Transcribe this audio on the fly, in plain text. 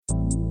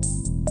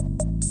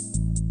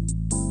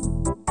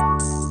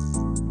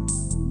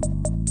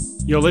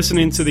You're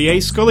listening to the A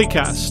Scully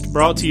Cast,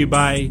 brought to you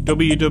by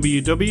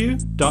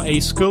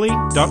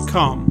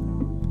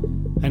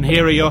www.ascully.com. And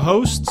here are your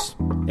hosts,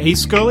 A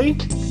Scully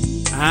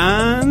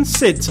and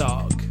Sid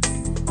Talk.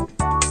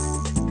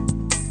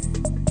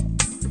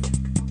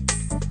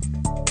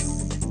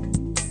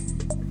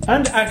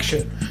 And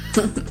action.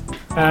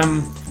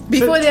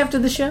 Before after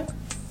the show?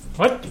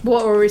 What?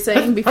 What were we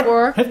saying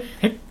before?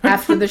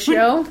 After the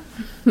show?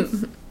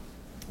 What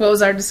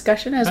was our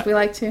discussion, as we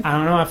like to? I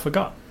don't know, I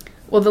forgot.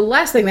 Well, the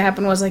last thing that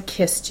happened was I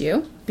kissed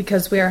you,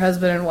 because we are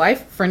husband and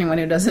wife, for anyone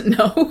who doesn't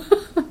know.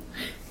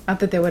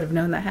 Not that they would have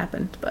known that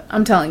happened, but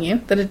I'm telling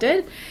you that it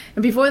did.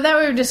 And before that,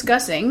 we were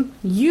discussing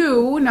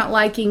you not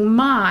liking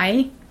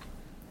my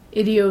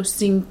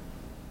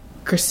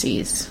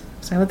idiosyncrasies.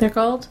 Is that what they're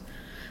called?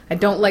 I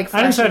don't like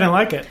I didn't say I didn't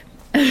like it.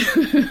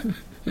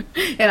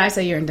 And I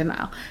say you're in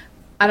denial.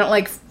 I don't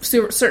like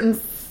certain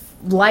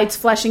lights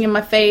flashing in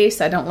my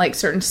face. I don't like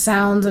certain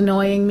sounds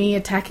annoying me,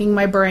 attacking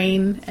my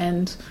brain,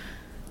 and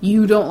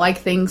you don't like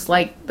things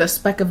like the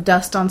speck of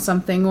dust on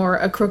something or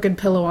a crooked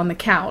pillow on the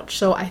couch.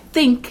 So I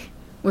think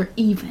we're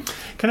even.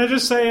 Can I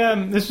just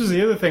say, this was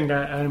the other thing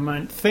that I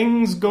meant.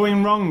 Things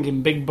going wrong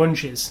in big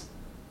bunches.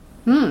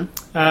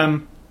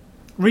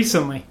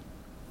 Recently.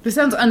 This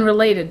sounds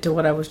unrelated to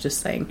what I was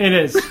just saying. It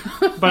is,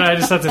 but I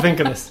just had to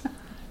think of this.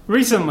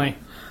 Recently,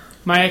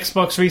 my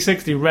Xbox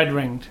 360 red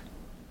ringed.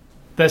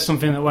 There's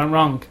something that went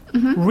wrong.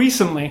 Mm-hmm.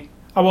 Recently,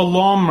 our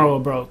lawnmower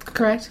broke.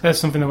 Correct. There's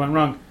something that went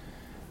wrong.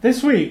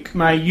 This week,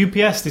 my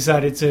UPS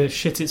decided to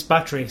shit its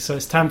battery, so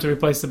it's time to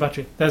replace the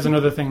battery. There's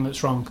another thing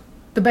that's wrong.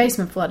 The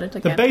basement flooded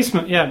again.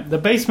 The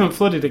basement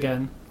flooded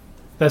again.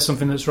 There's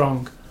something that's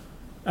wrong.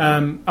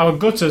 Our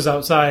gutters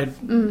outside,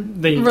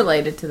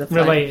 related to the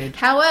flood. Related.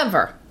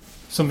 However,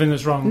 something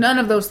that's wrong. None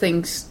of those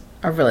things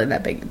are really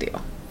that big a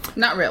deal.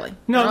 Not really.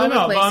 No, they're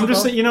not. But I'm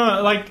just saying,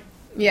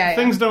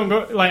 things don't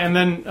go and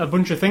then a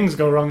bunch of things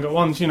go wrong at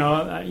once.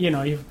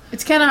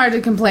 It's kind of hard to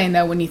complain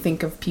though when you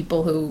think of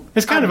people who.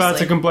 It's kind of hard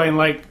to complain.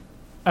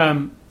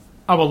 Our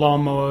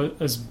lawnmower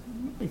is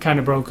kind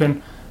of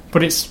broken,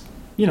 but it's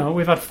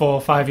we've had 4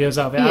 or 5 years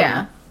out of it.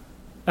 Yeah.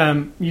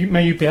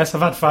 My UPS,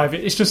 I've had 5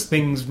 years. It's just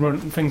things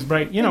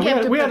break. We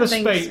had a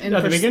spate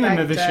at the beginning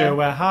of this year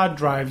where hard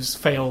drives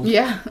failed.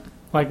 Yeah.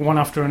 One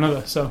after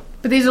another. So.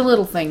 But these are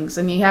little things,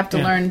 and you have to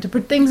learn to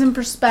put things in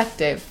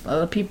perspective. A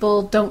lot of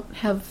people don't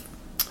have.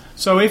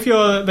 So if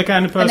you're the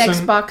kind of person... An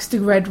Xbox to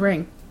red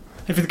ring.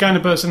 If you're the kind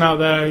of person out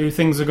there who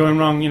things are going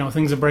wrong,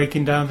 things are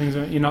breaking down,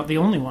 you're not the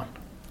only one.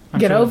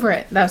 Get over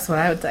it. That's what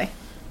I would say.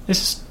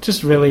 It's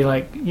just really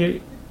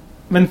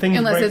when things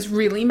Unless it's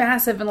really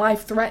massive and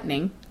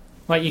life-threatening.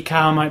 Like your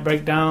car might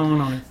break down.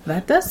 Or...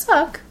 That does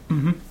suck.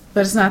 Mm-hmm.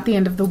 But it's not the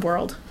end of the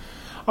world.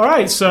 All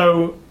right,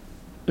 so...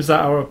 Is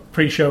that our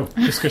pre-show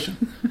discussion?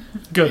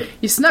 Good.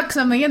 You snuck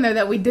something in there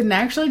that we didn't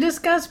actually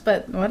discuss,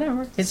 but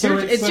whatever. It's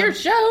your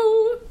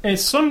show.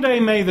 It's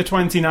Sunday, May the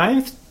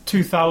 29th,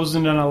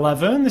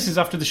 2011. This is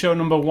after the show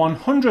number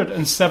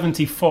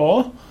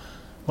 174.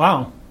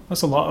 Wow,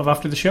 that's a lot of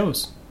after the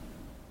shows.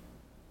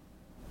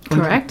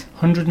 Correct.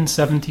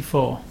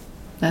 174.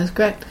 That's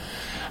correct.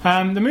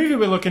 The movie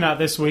we're looking at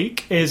this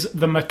week is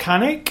The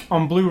Mechanic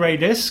on Blu-ray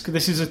disc.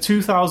 This is a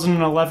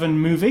 2011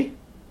 movie.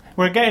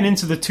 We're getting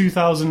into the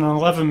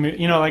 2011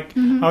 movie. I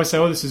always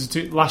say, this is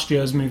last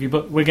year's movie,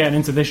 but we're getting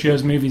into this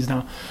year's movies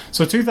now.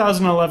 So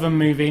 2011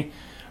 movie,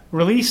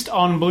 released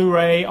on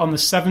Blu-ray on the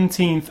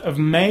 17th of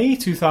May,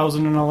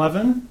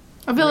 2011.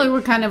 I feel like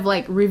we're kind of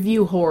like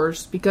review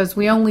whores, because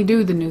we only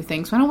do the new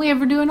things. Why don't we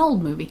ever do an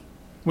old movie?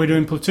 We're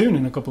doing Platoon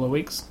in a couple of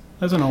weeks.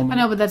 There's an old movie. I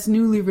know, but that's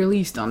newly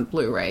released on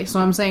Blu-ray. So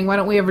I'm saying, why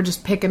don't we ever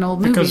just pick an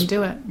old movie and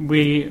do it?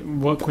 We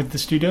work with the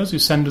studios who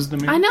send us the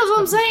movie. I know what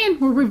I'm saying.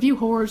 We're review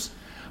whores.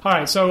 All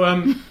right,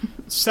 so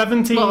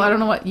 17... Well, I don't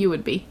know what you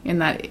would be in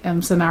that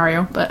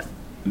scenario, but...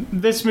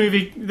 This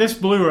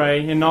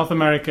Blu-ray in North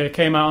America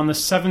came out on the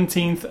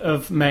 17th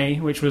of May,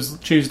 which was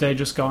Tuesday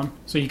just gone.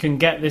 So you can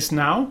get this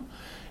now.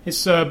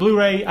 It's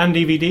Blu-ray and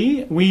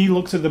DVD. We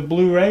looked at the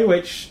Blu-ray,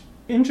 which,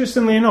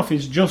 interestingly enough,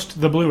 is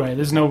just the Blu-ray.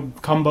 There's no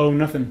combo,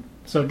 nothing.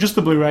 So just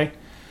the Blu-ray.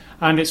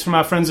 And it's from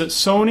our friends at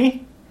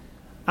Sony.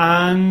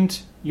 And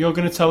you're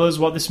going to tell us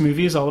what this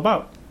movie is all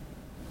about.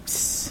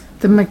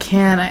 The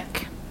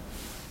Mechanic.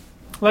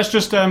 Let's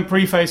just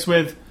preface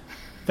with,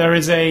 there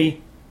is a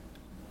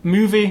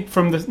movie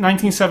from the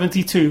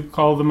 1972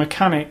 called The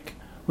Mechanic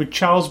with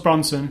Charles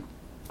Bronson.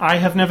 I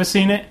have never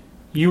seen it.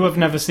 You have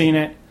never seen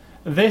it.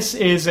 This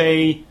is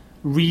a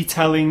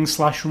retelling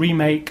 /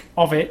 remake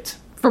of it.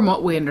 From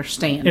what we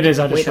understand. It is,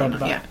 I just read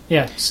about it.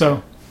 Yeah,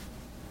 so...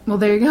 Well,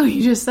 there you go.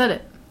 You just said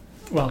it.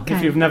 Well,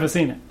 if you've never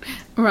seen it.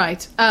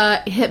 Right.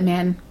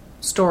 Hitman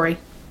story.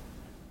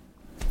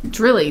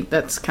 It's really,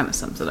 that's kind of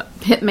sums it up.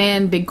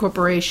 Hitman, big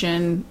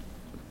corporation...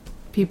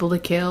 People to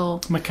kill.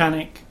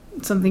 Mechanic.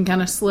 Something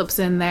kind of slips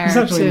in there. It's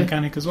actually a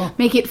mechanic as well.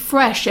 Make it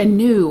fresh and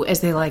new,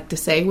 as they like to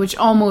say, which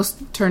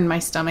almost turned my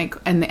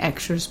stomach and the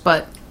extras,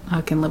 but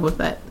I can live with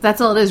that. That's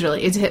all it is,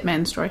 really. It's a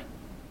Hitman story.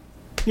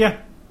 Yeah.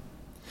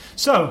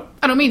 So,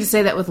 I don't mean to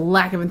say that with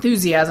lack of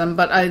enthusiasm,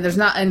 but there's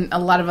not a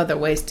lot of other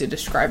ways to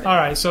describe it. all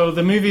right. So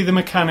the movie The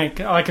Mechanic,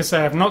 like I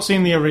say, I've not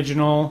seen the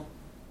original.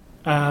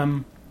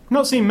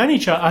 Not seen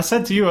many. I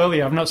said to you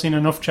earlier, I've not seen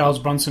enough Charles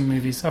Bronson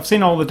movies. I've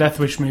seen all the Death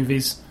Wish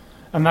movies,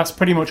 and that's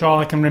pretty much all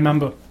I can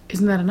remember.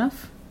 Isn't that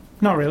enough?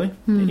 Not really.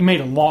 He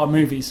made a lot of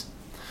movies.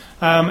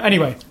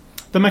 Anyway,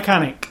 The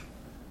Mechanic,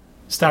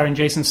 starring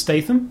Jason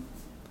Statham.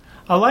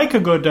 I like a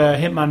good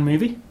hitman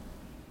movie,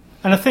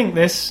 and I think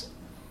this,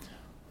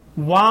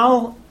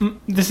 while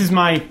this is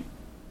my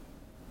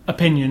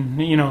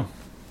opinion,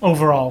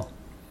 overall,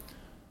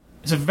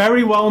 it's a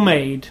very well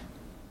made,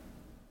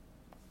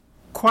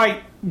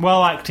 quite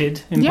well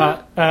acted, in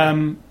fact,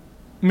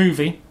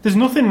 movie. There's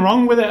nothing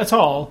wrong with it at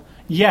all,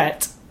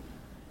 yet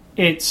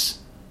it's...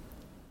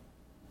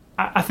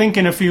 I think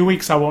in a few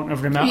weeks I won't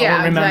remember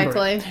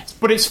exactly. it.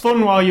 But it's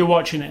fun while you're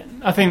watching it.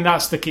 I think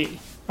that's the key.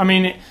 I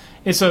mean,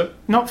 it's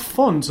not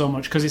fun so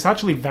much because it's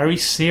actually very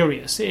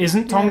serious. It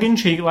isn't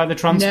tongue-in-cheek like The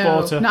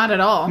Transporter. No, not at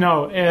all.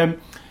 No,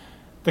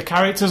 the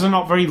characters are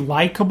not very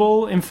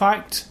likeable, in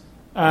fact.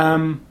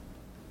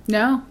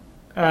 No.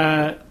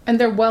 And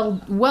they're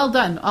well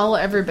done,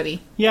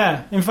 everybody.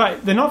 Yeah, in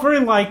fact, they're not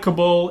very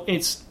likeable.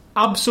 It's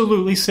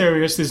absolutely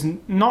serious. There's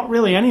not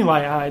really any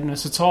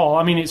lightheartedness at all.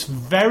 I mean, it's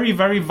very,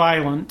 very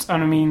violent,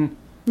 and I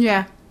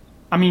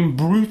mean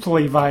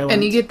brutally violent.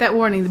 And you get that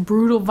warning, the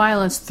brutal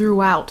violence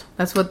throughout.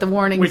 That's what the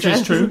warning Which says.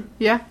 is true.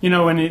 Yeah.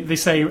 When they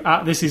say,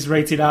 this is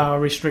rated R,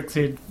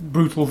 restricted,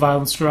 brutal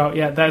violence throughout,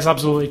 yeah, that is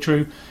absolutely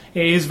true.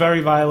 It is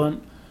very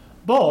violent.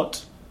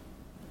 But,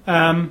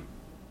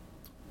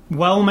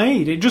 well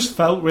made. It just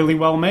felt really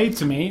well made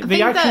to me.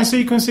 The action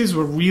sequences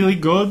were really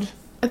good.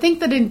 I think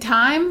that in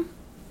time,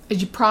 as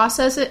you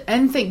process it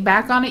and think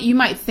back on it, you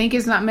might think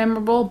it's not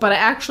memorable, but I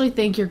actually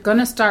think you're going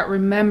to start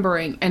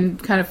remembering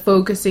and kind of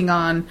focusing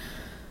on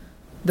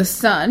the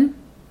son,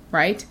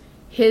 right?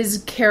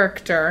 His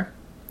character,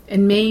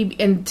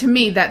 and to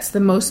me, that's the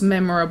most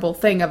memorable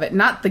thing of it.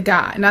 Not the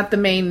guy, not the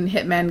main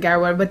hitman guy, or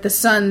whatever, but the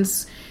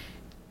son's.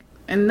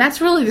 And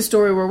that's really the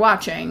story we're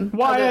watching.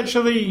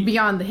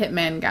 Beyond the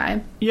hitman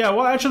guy. Yeah,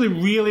 what I actually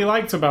really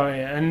liked about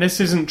it, and this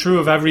isn't true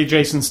of every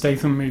Jason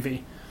Statham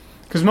movie,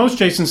 because most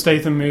Jason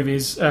Statham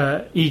movies,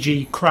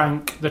 e.g.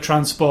 Crank, The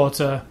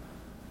Transporter,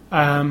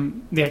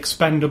 The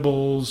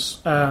Expendables,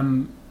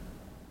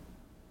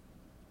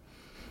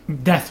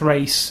 Death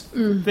Race,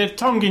 they're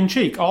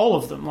tongue-in-cheek, all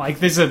of them. Like,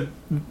 there's a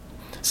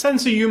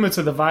sense of humour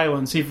to the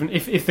violence, even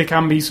if there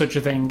can be such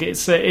a thing.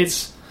 It's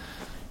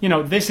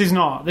this is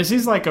not. This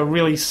is like a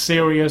really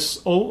serious,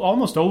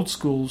 almost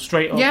old-school,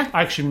 straight-up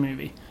action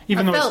movie.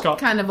 Even though it's got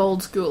kind of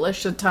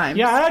old-schoolish at times.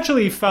 Yeah, I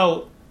actually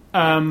felt...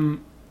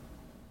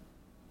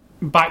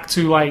 back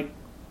to like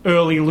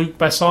early Luc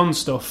Besson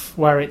stuff,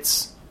 where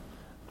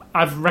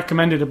I've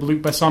recommended a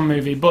Luc Besson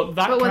movie, but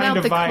kind of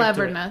without the vibe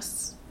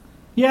cleverness.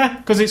 Yeah,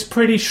 because it's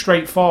pretty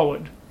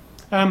straightforward.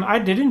 I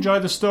did enjoy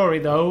the story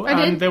though,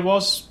 and there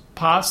was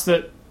parts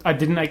that I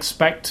didn't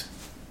expect.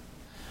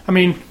 I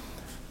mean,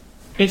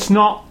 it's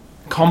not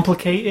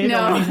complicated or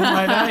anything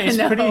like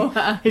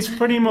that. It's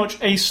pretty much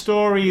a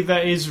story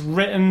that is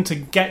written to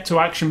get to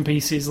action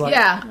pieces.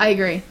 Yeah, I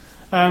agree.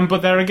 But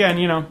there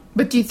again,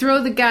 But you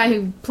throw the guy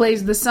who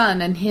plays the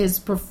son and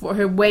his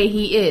way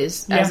he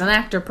is as an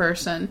actor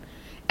person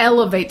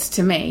elevates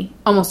to me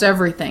almost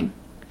everything.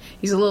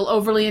 He's a little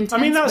overly intense. I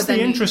mean, that's the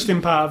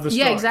interesting part of the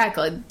story. Yeah,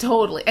 exactly.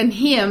 Totally. And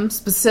him,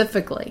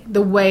 specifically,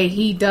 the way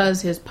he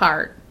does his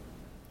part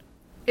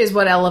is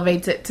what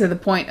elevates it to the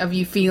point of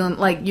you feeling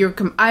like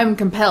I'm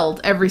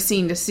compelled every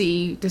scene to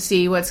see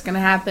what's going to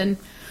happen,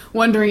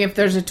 wondering if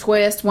there's a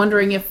twist,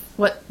 wondering if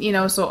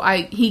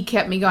he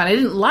kept me going. I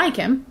didn't like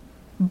him.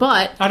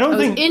 But I was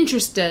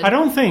interested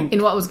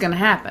in what was going to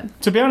happen.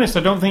 To be honest, I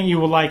don't think you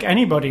will like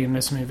anybody in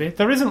this movie.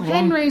 There isn't one...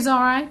 Henry's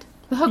alright.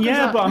 The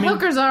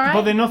hooker's alright.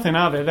 But they're nothing,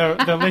 are they?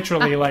 They're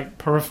literally like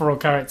peripheral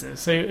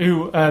characters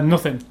who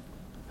nothing.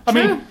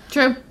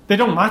 True. They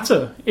don't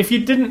matter. If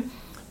you didn't...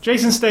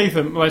 Jason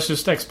Statham, let's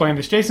just explain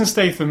this. Jason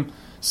Statham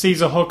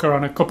sees a hooker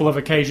on a couple of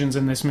occasions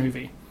in this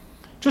movie.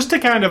 Just to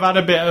kind of add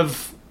a bit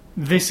of,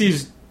 this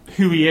is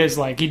who he is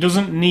like. He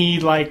doesn't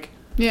need like...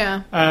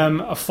 Yeah.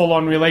 A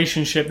full-on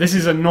relationship. This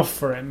is enough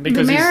for him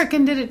because the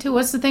American did it too.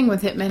 What's the thing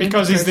with Hitman?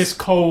 Because he's this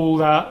cold,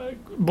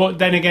 but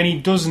then again, he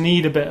does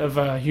need a bit of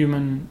a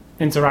human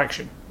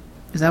interaction.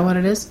 Is that what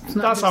it is?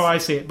 That's how I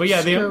see it. But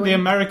yeah, the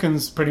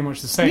American's pretty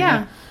much the same.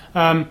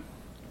 Yeah.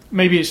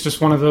 Maybe it's just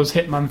one of those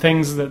Hitman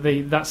things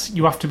that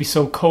you have to be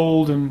so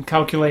cold and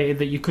calculated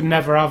that you could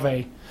never have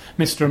a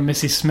Mr. and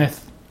Mrs.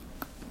 Smith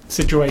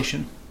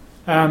situation.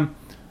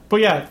 But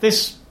yeah,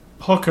 this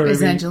hooker...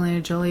 Is Angelina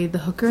Jolie the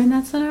hooker in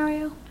that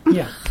scenario?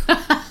 Yeah.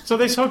 So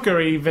this hooker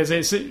he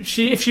visits,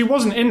 if she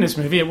wasn't in this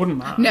movie, it wouldn't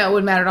matter. No, it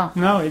wouldn't matter at all.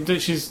 No,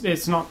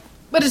 it's not...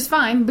 But it's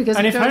fine, because...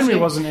 And if Henry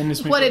wasn't in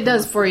this movie... What it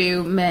does for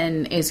you,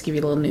 men, is give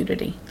you a little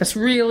nudity. That's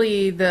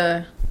really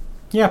the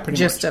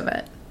gist of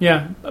it.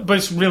 Yeah, but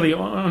it's really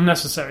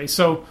unnecessary,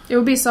 so... It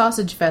would be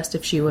Sausage Fest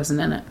if she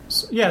wasn't in it.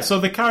 So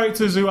the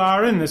characters who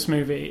are in this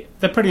movie,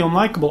 they're pretty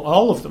unlikable,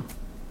 all of them.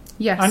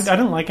 Yes. I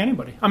don't like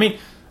anybody. I mean...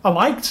 I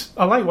liked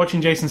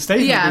watching Jason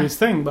Statham Yeah. do his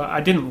thing, but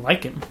I didn't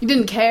like him. You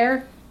didn't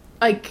care?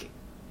 Like,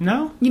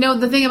 No? you know,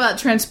 the thing about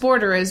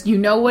Transporter is you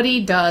know what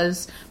he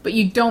does, but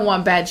you don't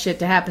want bad shit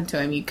to happen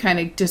to him. You kind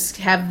of just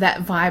have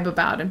that vibe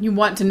about him. You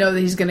want to know that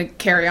he's going to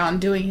carry on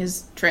doing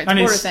his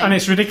Transporter thing. And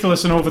it's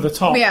ridiculous and over the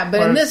top. Yeah,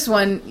 but in Whereas- this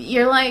one,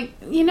 you're like,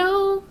 you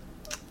know,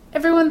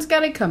 everyone's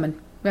got it coming.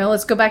 Well,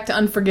 let's go back to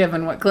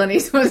Unforgiven, what Clint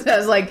Eastwood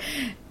says, like,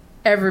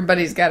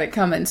 everybody's got it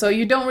coming. So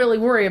you don't really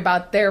worry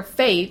about their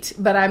fate,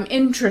 but I'm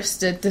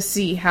interested to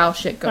see how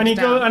shit goes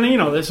down. And you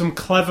know, there's some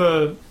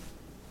clever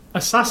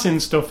assassin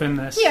stuff in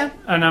this. Yeah.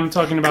 And I'm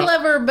talking about...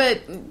 Clever,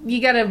 but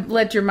you gotta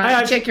let your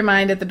mind, check your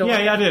mind at the door.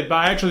 Yeah, I did, but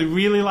I actually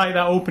really like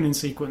that opening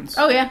sequence.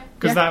 Oh, yeah.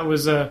 Because that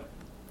was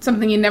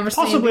something you've never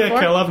seen possibly before.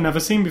 a kill I've never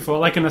seen before,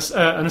 like an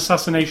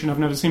assassination I've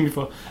never seen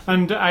before.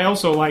 And I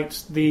also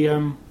liked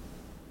the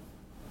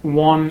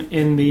one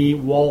in the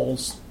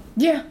walls.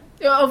 Yeah.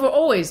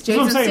 Always. That's what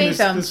I'm Jason saying,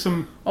 Statham there's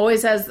some...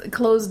 always has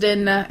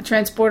closed-in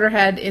transporter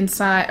head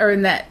inside, or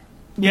in that,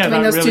 Yeah,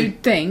 between that those really... two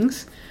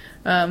things.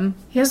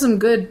 He has some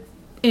good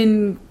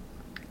in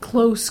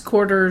close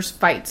quarters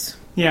fights.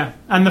 Yeah,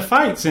 and the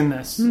fights in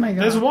this. Oh my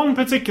God. There's one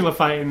particular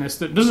fight in this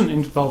that doesn't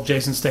involve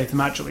Jason Statham,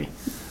 actually.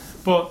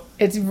 But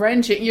It's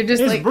wrenching. You're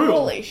just it's like, brutal.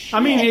 holy shit. I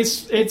mean,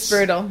 it's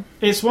brutal.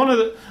 It's one of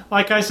the...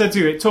 Like I said to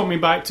you, it took me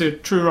back to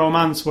True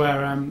Romance,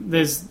 where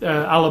there's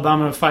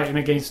Alabama fighting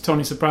against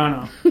Tony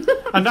Soprano.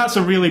 And that's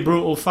a really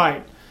brutal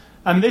fight.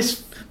 And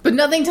this... But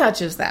nothing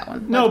touches that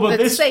one. No, but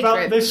That's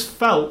this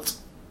felt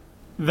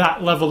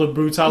that level of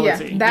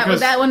brutality. Yeah,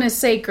 that one is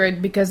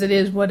sacred because it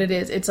is what it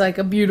is. It's like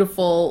a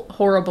beautiful,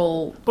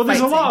 horrible. But there's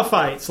fight a lot scene. of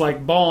fights,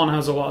 like Bourne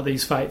has a lot of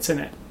these fights in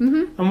it.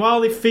 Mm-hmm. And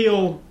while they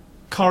feel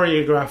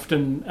choreographed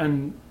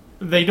and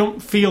they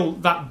don't feel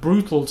that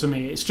brutal to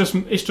me, it's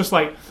just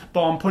like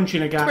Bourne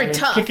punching a guy pretty and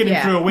tough, kicking him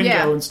yeah, through a window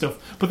yeah. and stuff.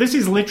 But this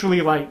is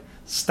literally like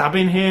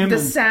stabbing him. The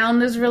and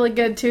sound is really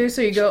good too.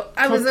 So you go.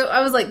 I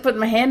was like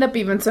putting my hand up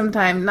even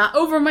sometime, not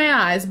over my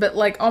eyes, but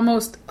like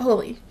almost.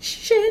 Holy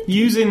shit!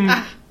 using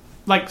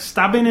like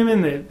stabbing him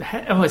in the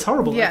head. Oh, it's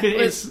horrible. Yeah, Like,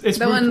 it's the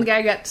brutal. one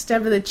guy got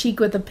stabbed in the cheek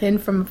with a pin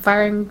from a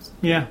firing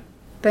Yeah.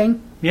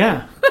 thing.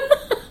 Yeah.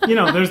 You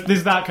know,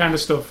 there's that kind of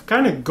stuff.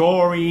 Kind of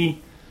gory.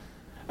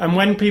 And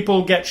when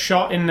people get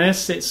shot in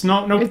this, it's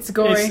not... No, It's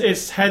gory.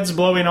 It's heads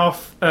blowing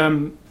off.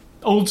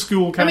 Old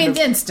school kind I mean, of...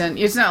 it's instant.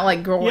 It's not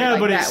like gory Yeah, like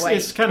but that it's- way.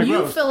 it's kinda You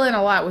gross. fill in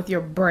a lot with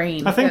your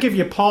brain. I think if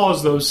you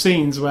pause those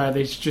scenes where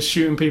they're just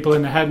shooting people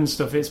in the head and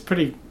stuff, it's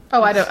pretty...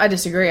 Oh, I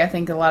disagree. I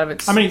think a lot of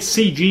it's. I mean, it's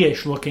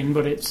CG-ish looking,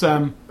 but it's...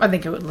 I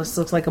think it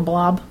looks like a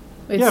blob.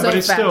 It's yeah, so but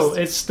it's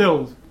fast.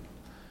 still...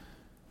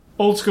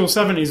 Old school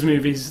 70s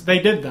movies, they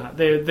did that.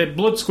 They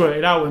blood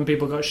squirted out when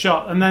people got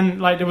shot. And then,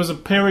 like, there was a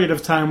period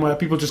of time where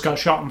people just got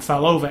shot and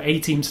fell over,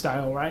 A-Team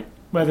style, right?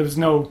 Where there was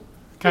no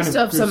kind of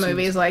Still have some gruesome-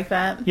 movies like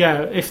that.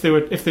 Yeah, if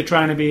they're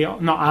trying to be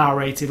not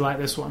R-rated like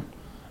this one.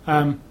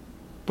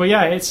 But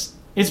yeah,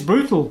 it's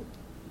brutal.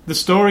 The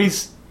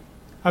story's...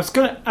 I was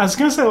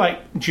gonna say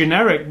like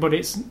generic, but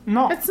it's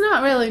not. It's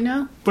not really,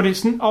 no. But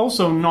it's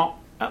also not.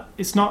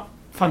 It's not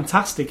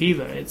fantastic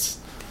either. It's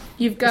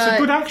a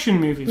good action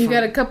movie. You've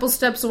got a couple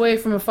steps away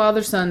from a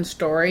father-son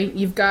story.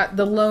 You've got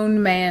the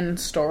lone man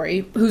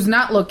story, who's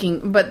not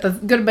looking. But the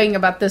good thing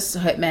about this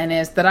Hitman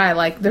is that I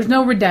like. There's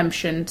no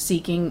redemption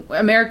seeking. The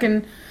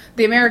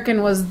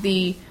American was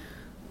the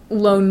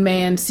lone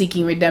man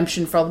seeking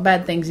redemption for all the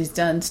bad things he's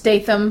done.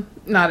 Statham,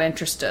 not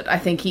interested. I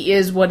think he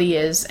is what he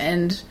is,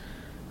 and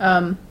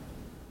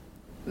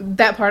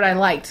that part I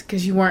liked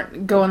because you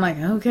weren't going like,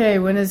 okay,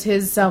 when is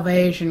his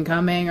salvation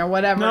coming or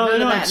whatever. No, they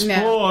None of don't that.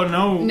 explore.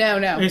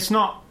 No. It's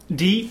not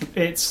deep.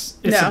 It's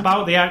No.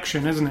 about the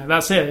action, isn't it?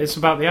 That's it. It's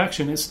about the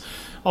action. It's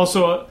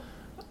also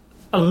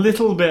a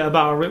little bit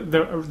about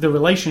the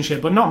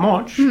relationship, but not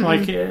much. Mm-hmm.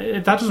 Like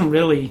that doesn't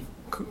really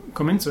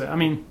come into it. I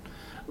mean,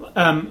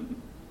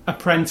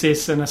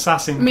 apprentice and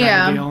assassin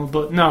kind of deal,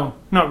 but no,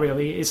 not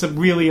really. It's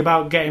really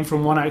about getting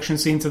from one action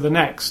scene to the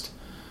next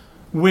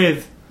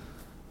with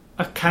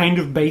a kind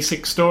of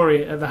basic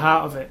story at the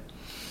heart of it.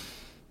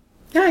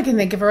 Now I can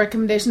think of a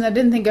recommendation that I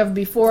didn't think of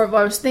before. But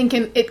I was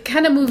thinking it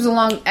kind of moves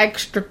along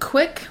extra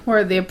quick,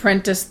 where the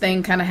apprentice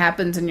thing kind of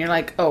happens, and you're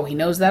like, "Oh, he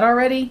knows that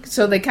already."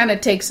 So they kind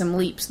of take some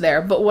leaps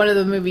there. But one of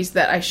the movies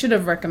that I should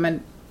have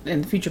recommended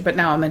in the future, but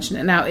now I'll mention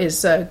it now,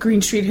 is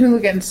Green Street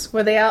Hooligans,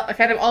 where they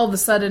kind of all of a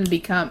sudden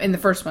become, in the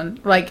first one,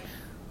 like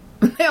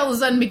they all of a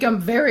sudden become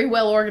very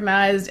well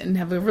organized and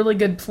have a really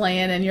good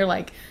plan, and you're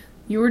like,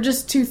 you were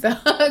just two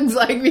thugs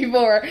like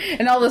before,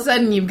 and all of a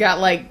sudden you've got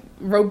like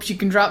ropes you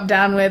can drop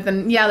down with,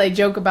 and yeah, they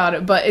joke about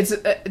it, but it's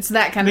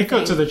that kind They of thing.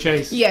 cut to the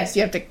chase. Yes,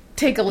 you have to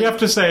take a look. You have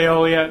to say,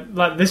 oh yeah,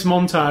 like this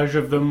montage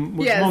of them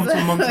was months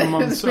and months and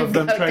months of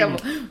them training.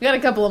 We got a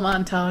couple of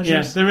montages.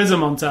 Yes, there is a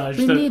montage.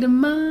 We need a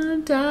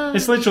montage.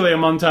 It's literally a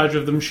montage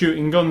of them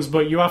shooting guns,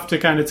 but you have to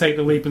kind of take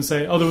the leap and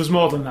say, oh, there was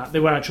more than that. They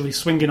were actually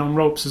swinging on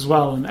ropes as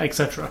well, and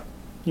etc.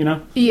 You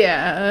know?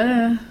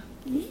 Yeah.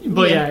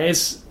 But yeah,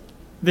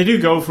 they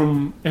do go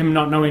from him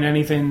not knowing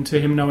anything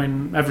to him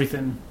knowing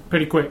everything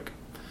pretty quick.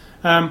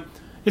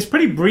 It's a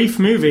pretty brief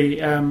movie.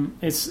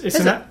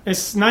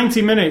 It's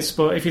 90 minutes,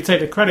 but if you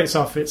take the credits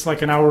off, it's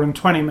like an hour and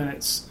 20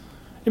 minutes.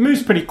 It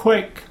moves pretty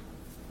quick.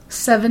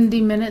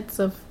 70 minutes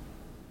of...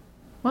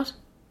 What?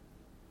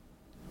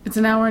 It's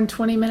an hour and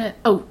 20 minutes...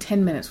 Oh,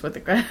 10 minutes worth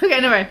of credits. Okay,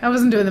 never mind. I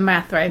wasn't doing the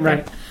math right there.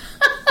 Right.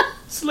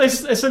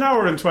 It's an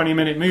hour and 20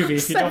 minute movie.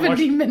 If you 70 don't watch...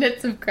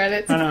 minutes of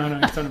credits. I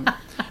know.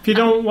 If you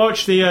don't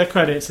watch the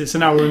credits, it's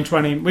an hour and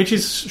 20, which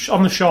is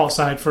on the short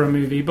side for a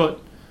movie, but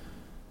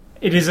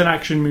it is an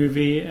action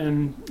movie,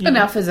 and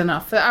enough is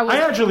enough. I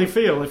actually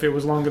feel if it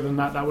was longer than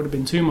that, that would have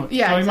been too much.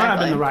 Yeah, so it might have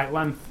exactly. been the right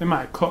length. They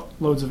might have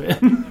cut loads of it,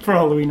 for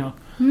all we know.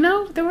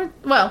 No, there weren't.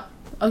 Well,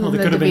 other Well,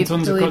 there than could have the been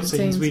tons of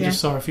cutscenes. We just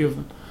saw a few of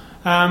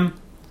them.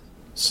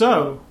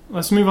 So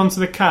let's move on to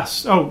the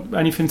cast. Oh,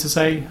 anything to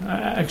say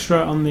extra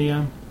on the?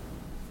 I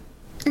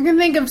can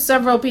think of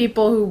several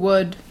people who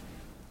would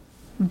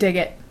dig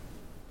it.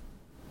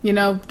 You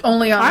know,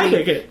 only on I the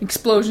dig it.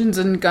 explosions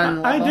and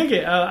gun I level. dig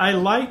it. I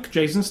like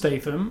Jason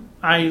Statham.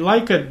 I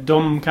like a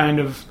dumb kind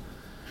of...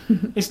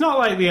 It's not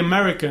like the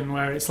American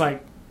where it's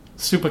like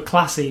super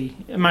classy,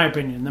 in my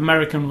opinion. The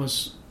American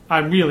was... I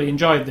really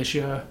enjoyed this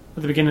year,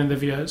 at the beginning of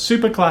the year.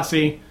 Super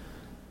classy,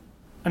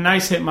 a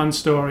nice Hitman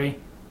story,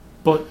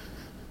 but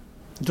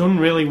done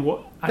really...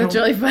 That's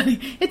really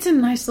funny. It's a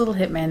nice little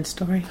Hitman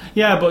story.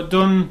 Yeah, but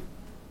done...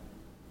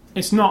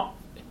 It's not...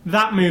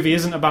 That movie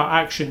isn't about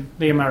action,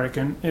 the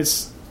American.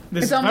 It's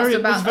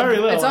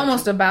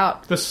almost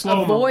about the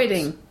slow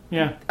avoiding. Moments.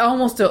 Yeah.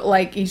 Almost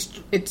like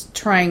it's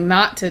trying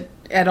not to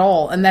at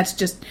all, and that's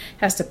just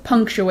has to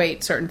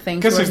punctuate certain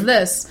things. Whereas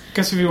this...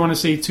 Guess if you want to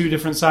see two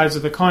different sides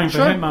of the coin for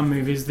Sure. Hitman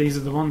movies, these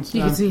are the ones.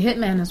 You can see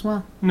Hitman as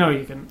well. No,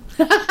 you can.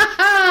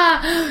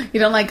 You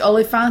don't like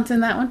Oliphant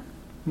in that one?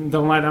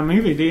 Don't like that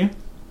movie, do you?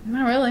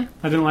 Not really.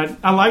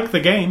 I like the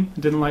game. I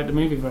didn't like the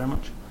movie very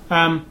much.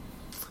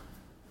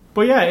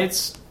 But yeah,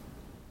 it's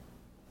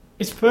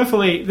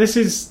perfectly... This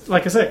is,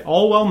 like I say,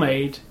 all well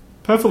made,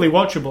 perfectly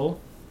watchable,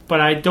 but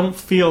I don't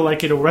feel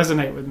like it'll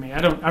resonate with me.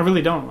 I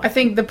really don't. I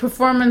think the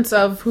performance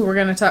of who we're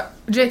going to talk...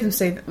 Jason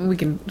Statham, we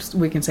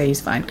can say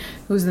he's fine.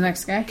 Who's the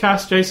next guy?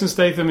 Cast Jason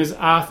Statham is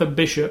Arthur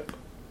Bishop.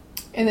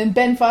 And then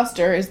Ben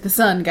Foster is the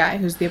son guy,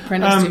 who's the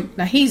apprentice.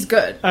 Now, he's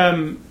good.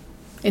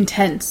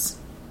 Intense.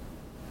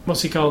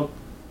 What's he called?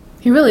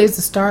 He really is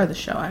the star of the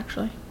show,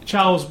 actually.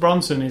 Charles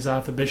Bronson is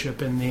Arthur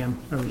Bishop in the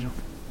original.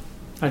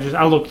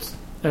 I looked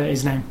at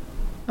his name.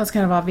 That's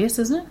kind of obvious,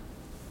 isn't it?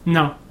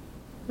 No.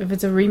 If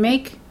it's a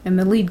remake and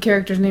the lead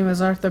character's name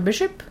is Arthur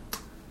Bishop?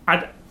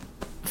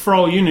 For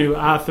all you knew,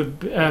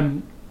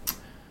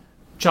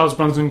 Charles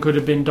Bronson could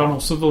have been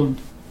Donald Sutherland.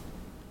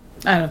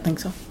 I don't think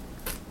so.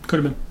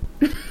 Could have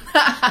been.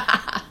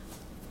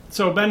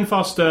 So Ben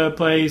Foster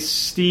plays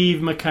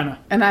Steve McKenna.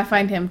 And I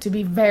find him to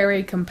be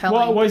very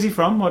compelling. What is he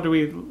from?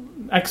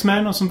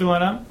 X-Men or something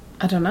like that?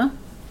 I don't know.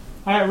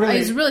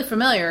 He's really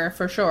familiar,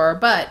 for sure,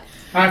 but...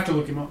 I have to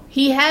look him up.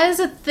 He has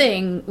a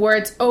thing where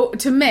it's,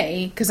 to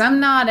me, because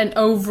I'm not an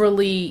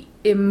overly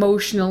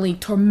emotionally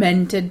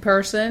tormented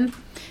person,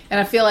 and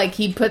I feel like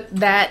he put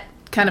that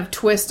kind of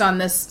twist on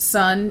this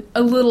son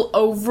a little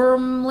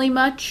overly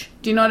much.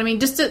 Do you know what I mean?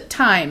 Just at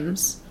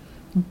times.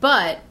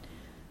 But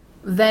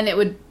then it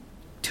would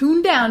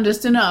tune down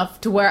just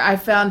enough to where I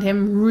found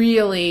him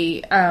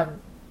really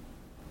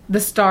the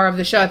star of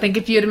the show. I think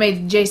if you had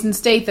made Jason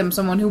Statham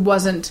someone who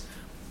wasn't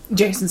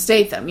Jason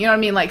Statham, you know what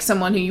I mean? Like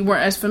someone who you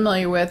weren't as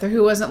familiar with, or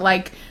who wasn't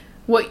like,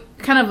 what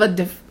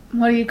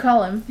do you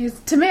call him? He's,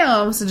 to me,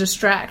 almost a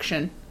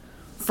distraction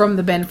from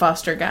the Ben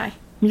Foster guy.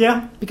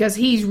 Yeah. Because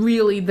he's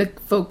really the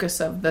focus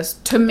of this,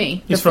 to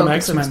me. He's from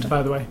X-Men,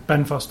 by the way,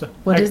 Ben Foster.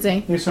 What is he?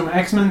 He's from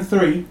X-Men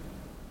 3.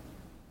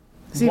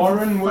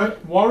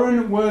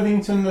 Warren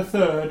Worthington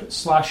III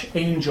 /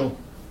 Angel.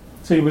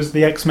 So he was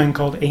the X-Men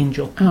called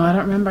Angel. Oh, I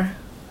don't remember.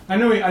 I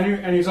knew,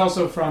 and he's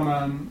also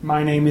from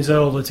My Name Is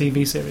Earl, the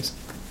TV series.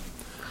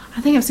 I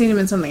think I've seen him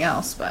in something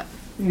else, but...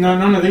 No,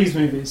 none of these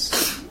movies.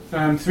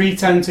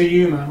 3:10 to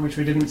Yuma, which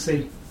we didn't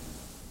see.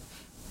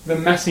 The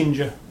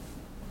Messenger.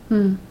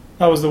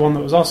 That was the one that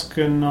was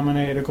Oscar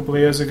nominated a couple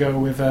of years ago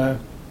with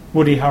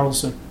Woody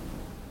Harrelson.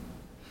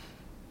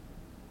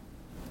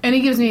 And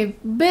he gives me a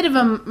bit of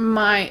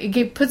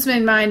puts me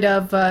in mind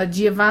of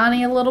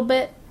Giovanni a little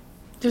bit.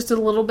 Just a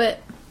little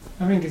bit.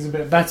 I think he's a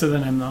bit better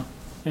than him, though.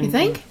 You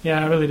think?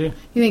 Yeah, I really do.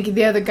 You think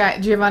the other guy,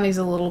 Giovanni's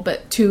a little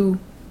bit too...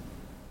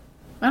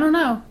 I don't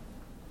know.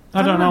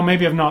 I don't know.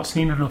 Maybe I've not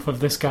seen enough of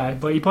this guy,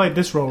 but he played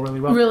this role really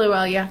well. Really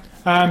well, yeah.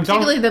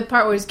 Particularly the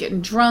part where he's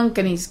getting drunk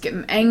and he's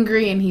getting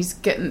angry and he's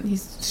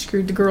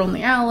screwed the girl in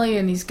the alley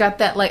and he's got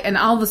that and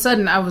all of a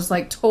sudden I was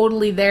like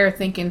totally there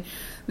thinking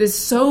this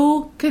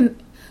so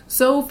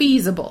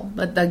feasible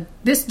that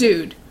this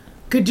dude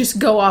could just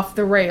go off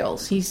the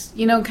rails. He's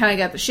kind of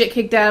got the shit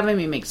kicked out of him.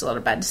 He makes a lot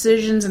of bad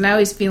decisions and now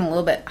he's feeling a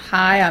little bit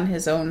high on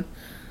his own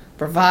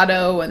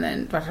bravado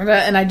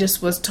and I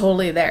just was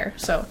totally there.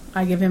 So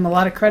I give him a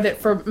lot of credit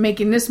for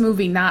making this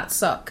movie not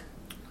suck,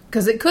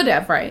 because it could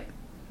have, right?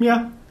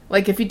 Yeah.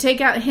 Like if you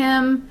take out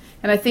him,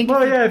 and I think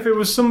if it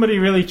was somebody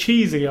really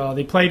cheesy or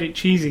they played it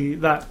cheesy,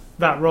 that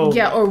role,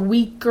 or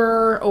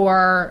weaker,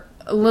 or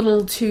a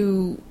little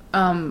too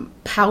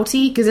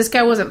pouty, because this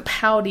guy wasn't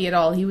pouty at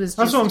all. He was.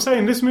 That's what I'm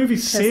saying. This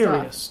movie's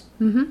serious.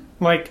 Mm-hmm.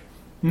 Like,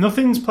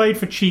 nothing's played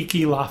for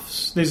cheeky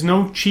laughs. There's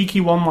no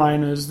cheeky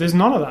one-liners. There's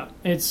none of that.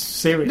 It's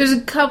serious. There's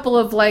a couple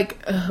of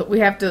we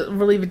have to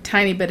relieve a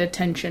tiny bit of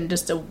tension,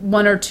 just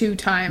one or two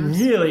times.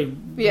 Really,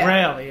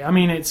 rarely. I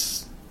mean,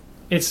 it's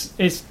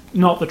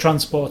not the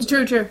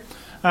Transporter. True.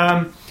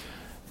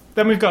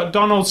 Then we've got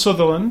Donald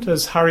Sutherland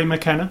as Harry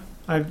McKenna.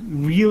 I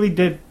really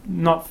thought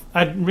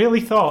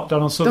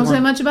Donald Sutherland... Don't say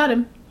much about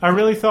him. I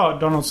really thought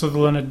Donald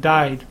Sutherland had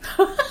died.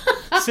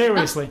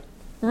 Seriously.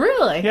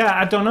 Really? Yeah,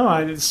 I don't know.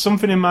 It's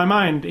something in my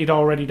mind. He'd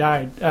already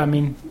died. I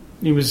mean,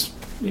 he was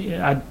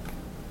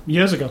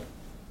years ago.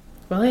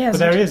 Well, he hasn't.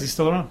 But there he is. He's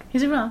still around.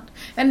 He's around.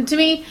 And to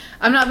me,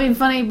 I'm not being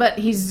funny, but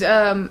he's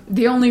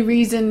the only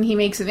reason he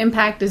makes an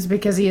impact is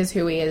because he is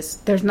who he is.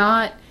 There's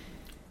not...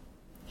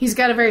 He's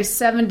got a very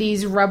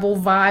 70s rebel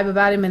vibe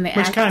about him in the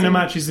acting. Which kind of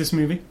matches this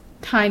movie.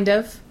 Kind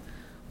of.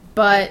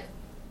 But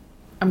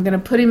I'm going to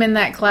put him in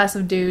that class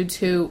of dudes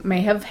who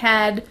may have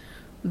had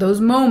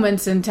those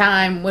moments in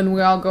time when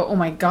we all go, oh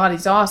my god,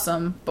 he's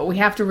awesome. But we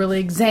have to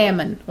really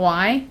examine.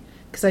 Why?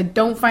 Because I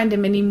don't find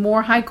him any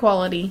more high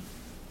quality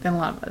than a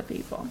lot of other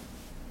people.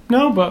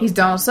 No, but... He's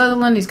Donald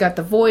Sutherland, he's got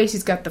the voice,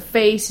 he's got the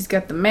face, he's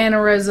got the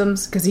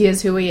mannerisms, because he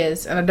is who he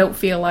is. And I don't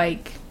feel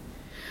like...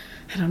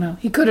 I don't know.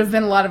 He could have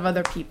been a lot of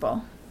other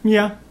people.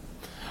 Yeah.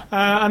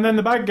 And then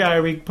the bad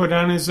guy we put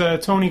down is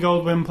Tony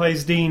Goldwyn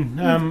plays Dean.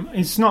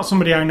 It's not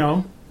somebody I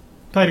know.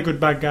 Played a good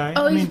bad guy.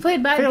 Oh, he's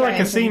played bad guy. I feel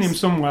like I've seen him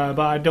somewhere,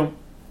 but I don't...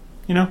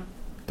 You know?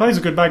 Plays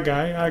a good bad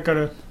guy. I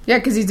gotta... Yeah,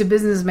 because he's a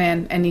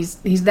businessman, and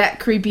he's that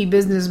creepy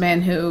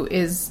businessman who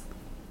is...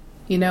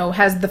 You know,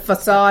 has the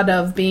facade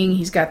of being...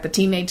 He's got the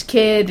teenage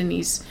kid, and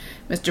he's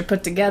Mr.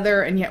 Put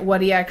Together, and yet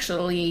what he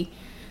actually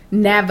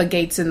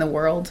navigates in the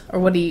world, or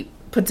what he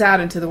puts out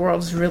into the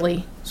world is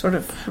really sort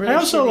of... Really I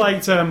also shitty.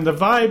 liked the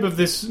vibe of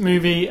this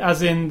movie,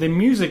 as in the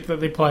music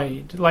that they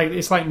played. Like,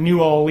 it's like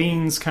New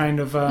Orleans kind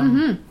of...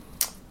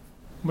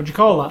 What do you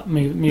call that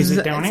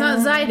music down here?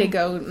 It's not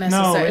Zydeco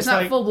necessarily. No, it's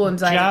not like full-blown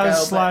Zydeco,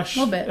 jazz but a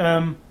little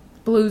bit.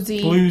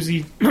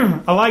 Bluesy.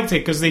 I liked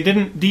it because they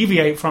didn't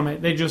deviate from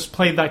it. They just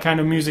played that kind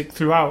of music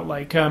throughout.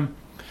 Like,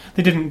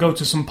 they didn't go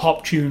to some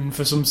pop tune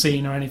for some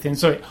scene or anything.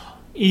 So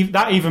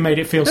that even made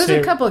it feel serious.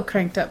 There's a couple of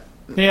cranked up.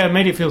 Yeah, it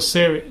made it feel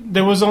serious.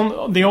 There was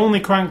the only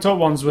cranked up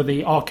ones were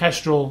the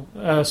orchestral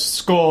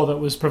score that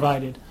was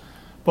provided.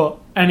 But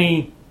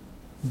any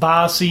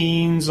bar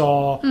scenes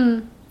or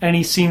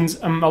any scenes,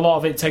 a lot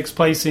of it takes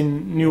place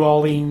in New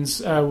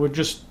Orleans, would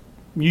just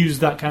use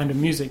that kind of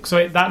music.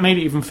 So that made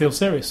it even feel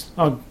serious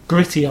or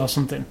gritty or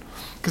something.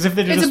 Because if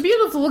they It's a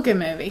beautiful looking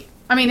movie.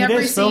 I mean,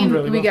 every scene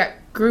really we well. got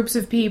groups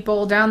of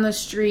people down the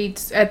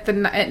streets at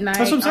night.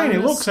 That's what I'm saying.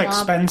 It looks swamp.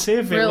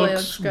 expensive. Really it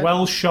looks good.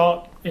 well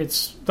shot.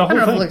 It's the I whole don't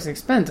know thing. if it looks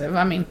expensive.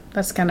 I mean,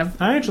 that's kind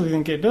of... I actually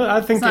think it does.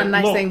 I think It's not it a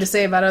nice looked, thing to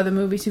say about other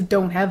movies who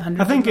don't have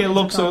hundreds I think of it millions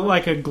looks of dollars.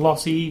 like a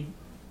glossy,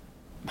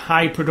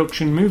 high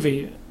production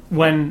movie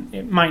when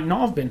it might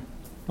not have been.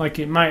 Like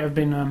it might have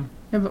been.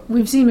 Yeah, but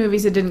we've seen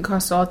movies that didn't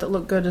cost a lot that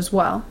look good as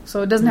well.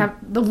 So it doesn't have...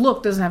 The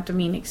look doesn't have to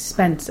mean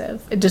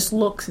expensive. It just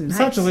looks nice.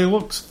 It actually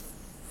looks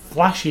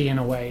flashy in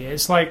a way.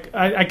 It's like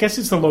I guess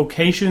it's the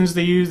locations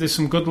they use. There's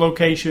some good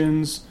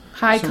locations.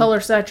 High color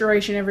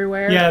saturation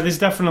everywhere. Yeah, there's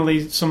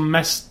definitely some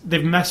mess.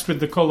 They've messed with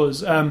the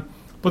colours,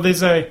 but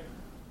there's the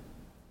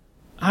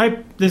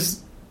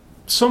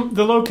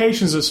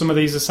locations that some of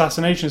these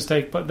assassinations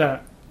take, but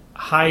they're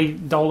high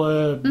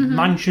dollar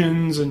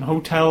mansions and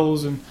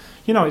hotels, and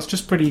it's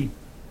just pretty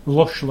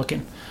lush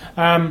looking.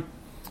 And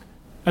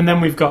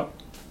then we've got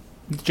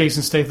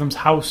Jason Statham's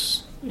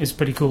house is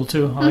pretty cool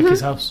too. I like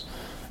his house.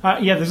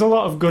 Yeah, there's a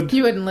lot of good...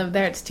 You wouldn't live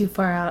there. It's too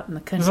far out in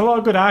the country. There's a lot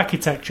of good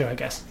architecture, I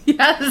guess.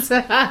 Yes.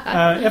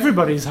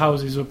 Everybody's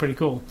houses were pretty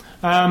cool.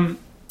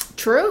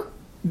 True.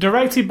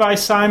 Directed by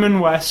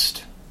Simon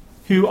West,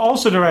 who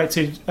also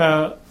directed,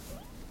 not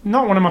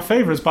one of my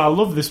favourites, but I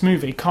love this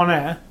movie, Con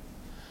Air.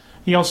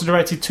 He also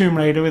directed Tomb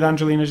Raider with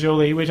Angelina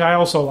Jolie, which I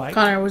also like.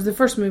 Con Air was the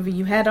first movie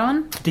you had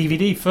on?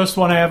 DVD. First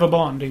one I ever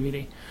bought on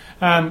DVD.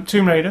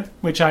 Tomb Raider,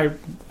 which I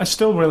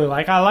still really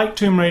like. I like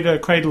Tomb Raider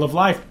Cradle of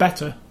Life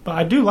better, but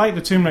I do like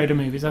the Tomb Raider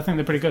movies. I think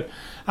they're pretty good.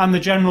 And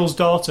The General's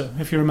Daughter,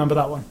 if you remember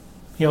that one.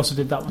 He also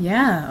did that one.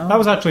 Yeah. Oh, that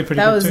was actually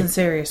pretty good That was too. a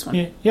serious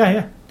one.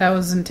 Yeah. That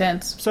was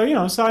intense.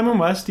 So, Simon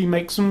West, he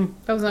makes some...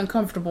 That was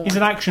uncomfortable. He's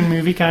an action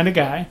movie kind of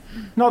guy.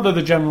 Not that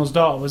The General's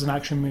Daughter was an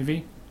action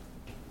movie.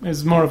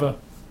 It's more of a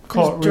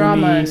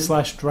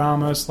courtroomy /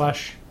 drama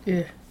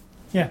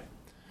 / Yeah.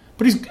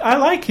 But I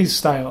like his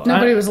style.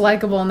 Nobody was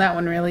likable in that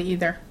one really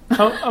either.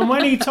 And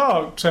when he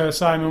talked to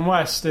Simon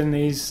West and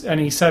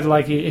he said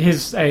like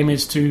his aim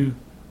is to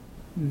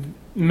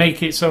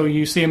make it so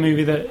you see a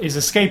movie that is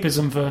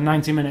escapism for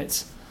 90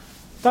 minutes,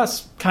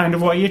 that's kind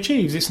of what he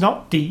achieves. It's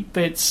not deep.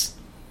 It's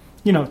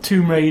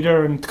Tomb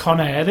Raider and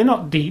Con Air. They're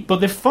not deep, but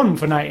they're fun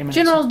for 90 minutes.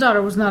 General's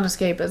Daughter was not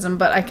escapism,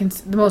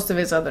 but most of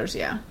his others,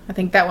 yeah. I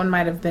think that one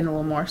might have been a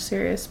little more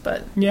serious,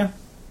 but yeah.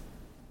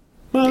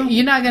 Well,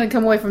 you're not going to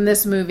come away from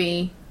this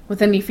movie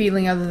with any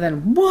feeling other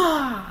than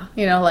wah,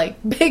 like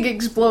big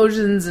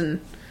explosions, and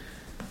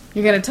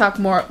you're going to talk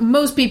more.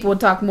 Most people would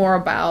talk more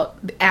about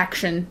the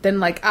action than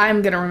like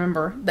I'm going to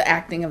remember the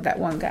acting of that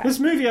one guy. This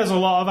movie has a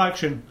lot of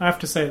action, I have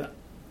to say that.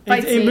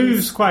 Fight It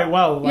moves scenes. quite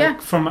well,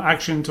 from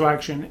action to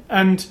action.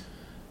 And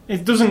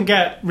it doesn't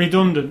get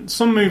redundant.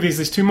 Some movies,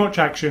 there's too much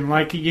action.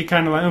 Like, you're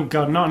kind of like, oh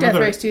god, not Death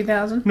another... Race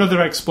 2000.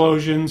 Another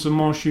explosion, some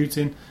more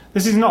shooting.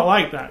 This is not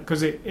like that,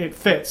 because it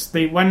fits.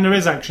 When there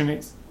is action,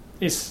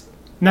 it's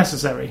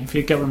necessary, if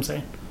you get what I'm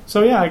saying.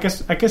 So yeah, I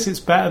guess it's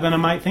better than I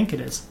might think it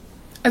is.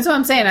 That's what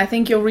I'm saying. I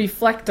think you'll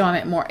reflect on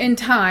it more in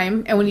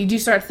time, and when you do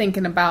start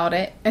thinking about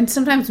it. And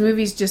sometimes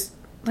movies just...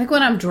 Like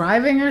when I'm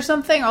driving or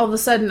something, all of a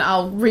sudden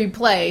I'll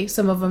replay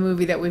some of a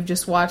movie that we've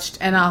just watched,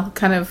 and I'll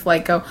kind of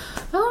like go,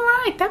 all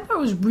right, that part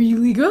was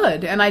really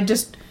good. And I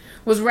just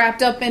was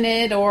wrapped up in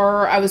it,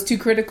 or I was too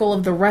critical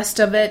of the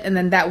rest of it, and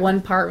then that one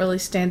part really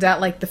stands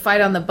out. Like the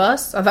fight on the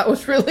bus, I thought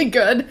was really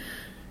good,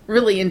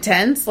 really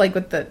intense, like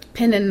with the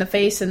pin in the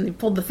face, and they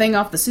pulled the thing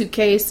off the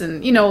suitcase,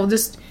 and,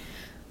 just...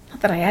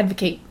 Not that I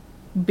advocate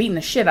beating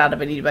the shit out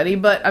of anybody,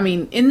 but I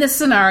mean, in this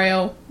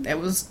scenario, it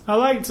was. I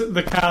liked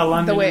the car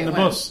landing way in the it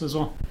went. bus as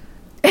well.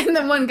 And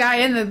then one guy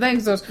in the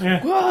thing goes,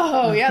 Yeah.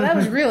 "Whoa, yeah, that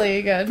was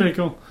really good." Pretty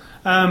cool.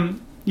 So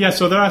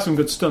there are some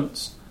good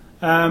stunts.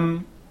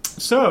 Simon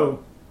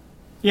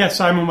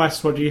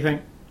West, what do you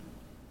think?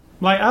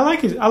 Like, I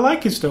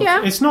like his stuff.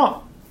 Yeah. It's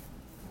not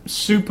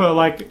super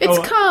like. It's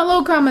kind of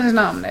low common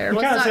denominator. You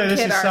Let's can't not say this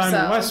kid is Simon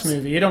ourselves. West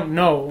movie. You don't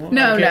know.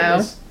 No,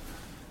 no.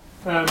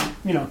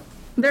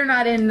 They're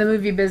not in the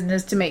movie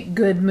business to make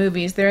good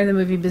movies. They're in the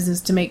movie business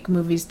to make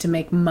movies to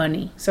make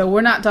money. So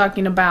we're not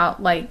talking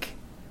about like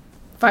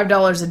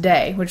 $5 a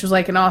day, which was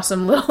like an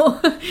awesome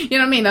little, you know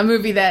what I mean? A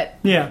movie that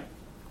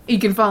you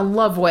can fall in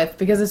love with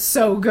because it's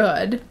so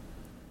good.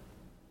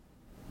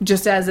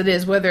 Just as it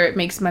is, whether it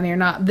makes money or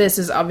not. This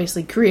is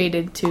obviously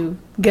created to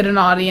get an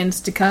audience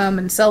to come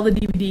and sell the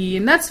DVD,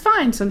 and that's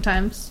fine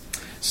sometimes.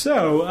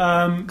 So,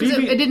 because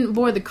it didn't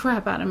bore the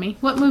crap out of me.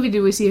 What movie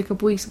did we see a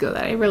couple weeks ago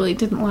that I really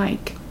didn't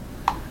like?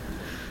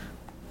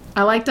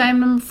 I liked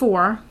Item Number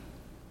 4.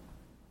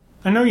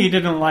 I know you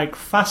didn't like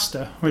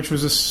Faster, which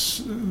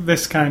was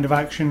this kind of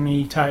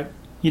action-y type.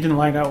 You didn't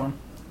like that one?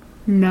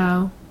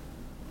 No.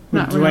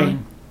 With Not Dwayne. really.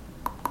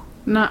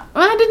 Well,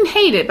 I didn't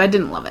hate it, but I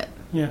didn't love it.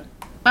 Yeah.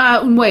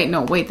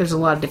 Wait, there's a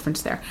lot of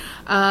difference there.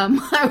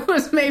 I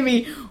was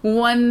maybe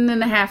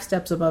 1.5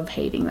 steps above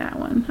hating that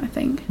one, I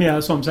think. Yeah,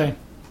 that's what I'm saying.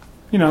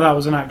 That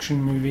was an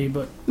action movie,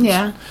 but...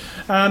 Yeah.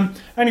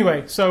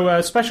 Anyway, so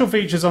special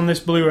features on this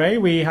Blu-ray.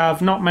 We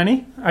have not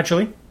many,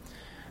 actually.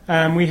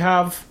 We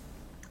have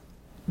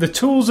the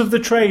Tools of the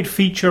Trade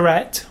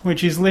featurette,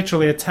 which is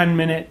literally a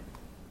 10-minute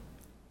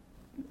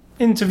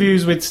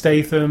interviews with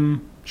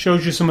Statham,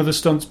 shows you some of the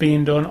stunts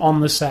being done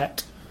on the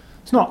set.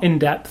 It's not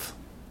in-depth.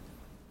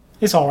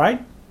 It's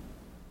alright.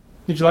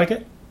 Did you like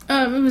it?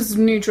 It was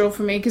neutral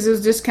for me, because it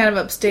was just kind of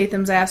up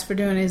Statham's ass for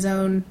doing his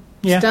own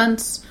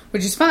stunts,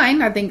 which is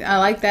fine. I think I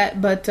like that,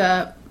 but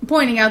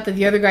pointing out that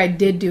the other guy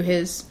did do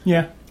his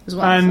as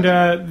well.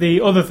 And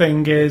the other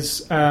thing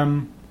is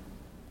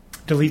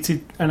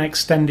deleted and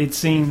extended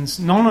scenes.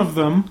 None of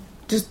them...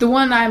 Just the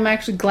one I'm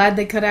actually glad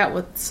they cut out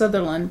with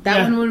Sutherland.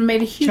 That one would have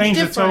made a huge difference.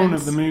 difference. Change the tone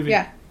of the movie.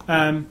 Yeah.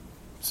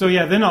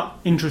 They're not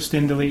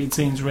interesting deleted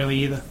scenes really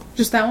either.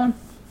 Just that one?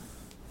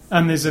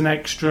 And there's an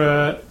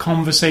extra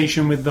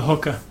conversation with the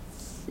hooker.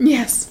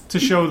 Yes. To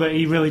show that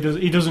he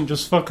doesn't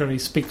just fuck her, he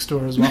speaks to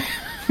her as well.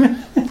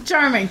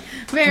 Charming.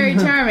 Very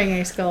charming,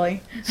 eh,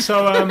 Scully? That's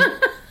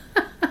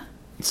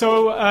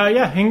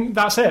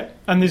it.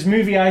 And there's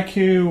Movie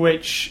IQ,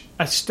 which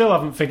I still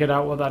haven't figured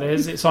out what that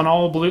is. It's on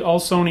all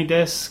Sony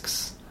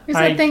discs. It's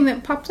that thing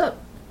that pops up.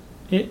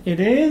 It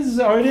is,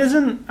 or it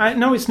isn't.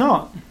 No, it's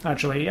not,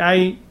 actually.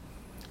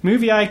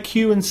 Movie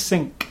IQ and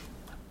Sync.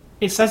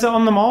 It says it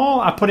on them all.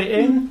 I put it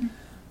in.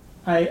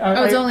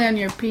 It's only on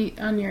your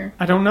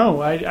I don't know.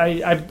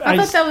 I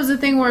thought that was the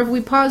thing where if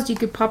we paused, you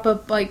could pop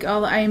up like all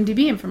the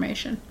IMDb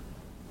information.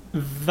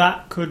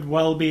 That could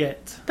well be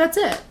it. That's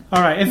it. All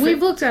right.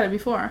 We've looked at it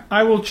before.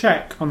 I will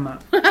check on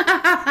that.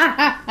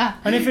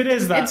 And if it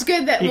is that, it's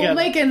good that we'll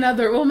make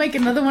another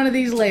one of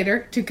these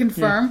later to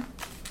confirm. Yeah.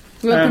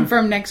 We'll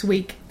confirm next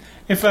week.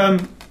 If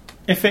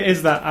it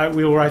is that,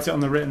 we will write it on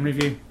the written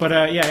review. But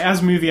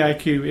as Movie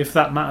IQ, if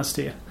that matters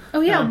to you. Oh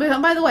yeah,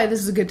 but by the way,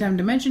 this is a good time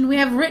to mention we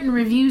have written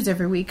reviews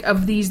every week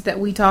of these that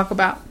we talk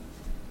about.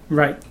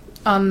 Right.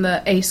 On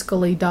the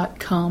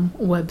ascully.com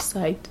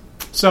website.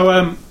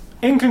 So,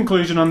 in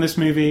conclusion on this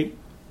movie,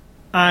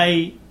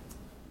 I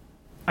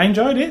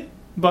enjoyed it,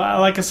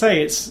 but like I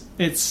say,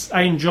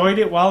 I enjoyed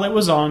it while it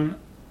was on.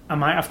 I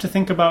might have to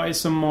think about it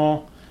some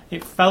more.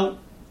 It felt...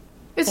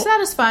 It's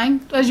satisfying.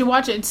 As you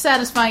watch it, it's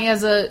satisfying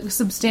as a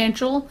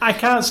substantial... I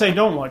can't say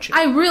don't watch it.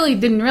 I really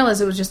didn't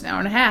realize it was just an hour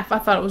and a half. I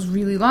thought it was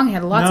really long. It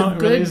had lots of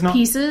good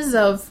pieces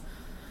of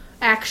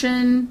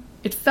action.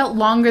 It felt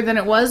longer than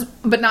it was,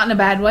 but not in a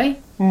bad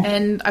way.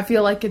 And I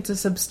feel like it's a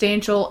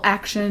substantial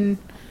action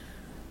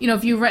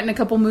if you've written a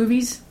couple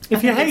movies.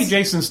 If you hate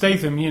Jason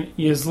Statham,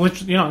 you're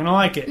literally not going to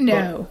like it.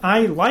 No. But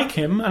I like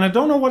him, and I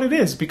don't know what it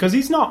is, because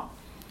he's not.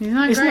 He's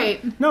not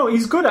great. No,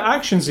 he's good at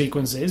action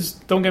sequences.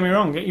 Don't get me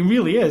wrong. He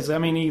really is. I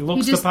mean, he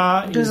looks the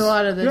part. He does a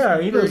lot of this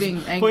brooding,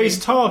 angry. But he's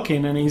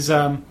talking, and he's,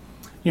 that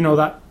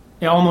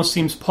it almost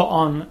seems put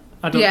on.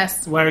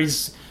 Yes. Where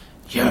he's,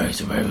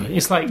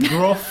 it's like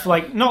gruff,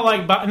 like not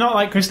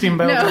like Christian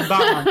Bale in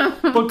Batman,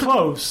 but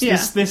close.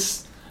 Yeah.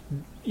 This,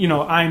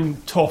 I'm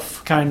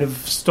tough kind of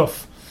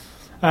stuff.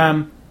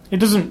 It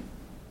doesn't.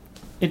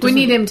 We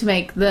need him to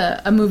make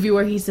a movie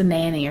where he's a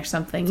nanny or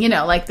something,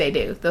 like they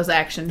do, those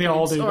action they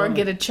all do, or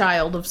get a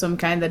child of some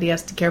kind that he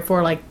has to care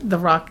for, like the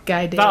Rock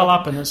guy did. That'll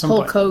happen at some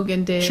point. Hulk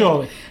Hogan did.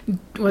 Surely.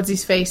 What's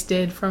his face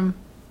did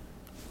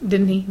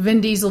didn't he?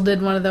 Vin Diesel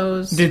did one of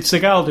those. Did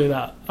Seagal do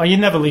that? Oh,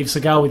 you'd never leave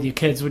Seagal with your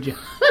kids, would you?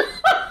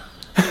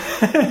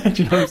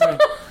 Do you know what I'm saying?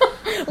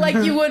 Like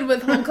you would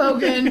with Hulk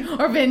Hogan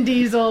or Vin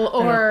Diesel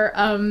or...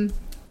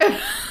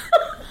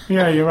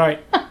 Yeah, you're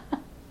right.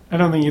 I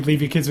don't think you'd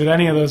leave your kids with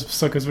any of those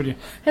suckers, would you?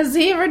 Has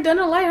he ever done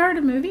a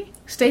lighthearted movie?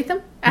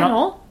 Statham? At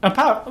all?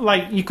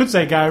 Apart, you could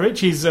say Guy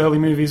Ritchie's early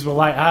movies were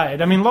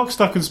light-hearted. I mean, Lock,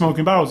 Stock and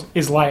Smoking Barrels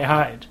is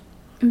light-hearted.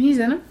 And he's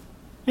in them?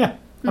 Yeah.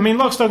 I mean,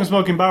 Lock, Stock and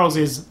Smoking Barrels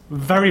is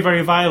very,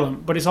 very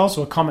violent, but it's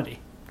also a comedy.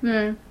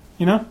 Yeah.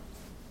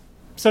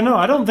 So, no,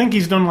 I don't think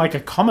he's done, a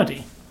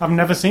comedy. I've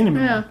never seen him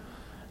in one.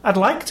 I'd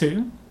like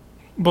to,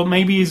 but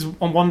maybe he's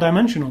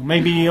one-dimensional.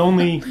 Maybe he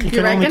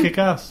can only kick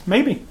ass.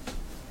 Maybe.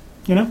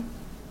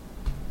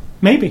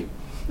 Maybe.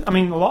 I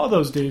mean, a lot of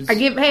those dudes... I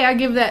give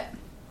that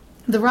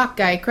the Rock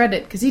guy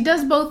credit, because he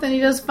does both and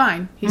he does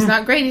fine. He's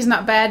not great, he's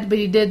not bad, but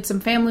he did some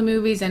family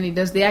movies and he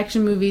does the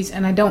action movies,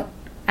 and I don't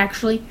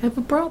actually have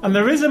a problem. And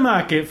there is a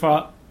market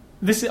for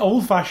this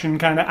old-fashioned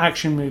kind of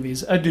action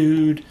movies. A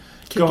dude,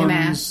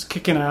 guns,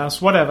 kicking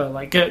ass, whatever.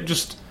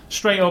 Just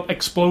straight-up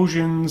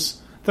explosions.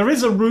 There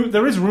is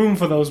room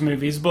for those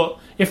movies, but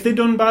if they're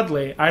done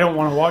badly, I don't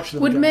want to watch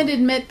them. Would Mitt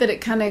admit that it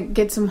kind of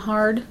gets them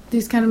hard,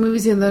 these kind of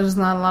movies, and there's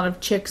not a lot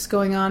of chicks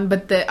going on,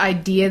 but the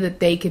idea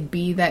that they could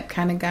be that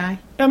kind of guy?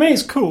 I mean,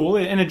 it's cool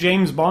in a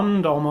James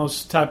Bond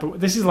almost type of...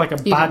 This is like a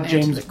bad James... You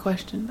didn't answer the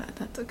question, but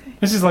that's okay.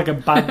 This is like a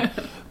bad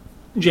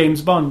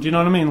James Bond, do you know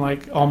what I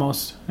mean?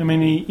 Almost. I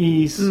mean,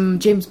 he's...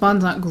 James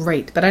Bond's not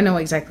great, but I know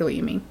exactly what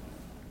you mean.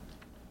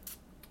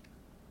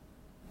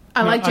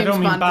 I like James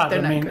Bond, but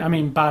they're not good. I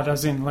mean bad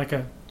as in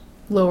a...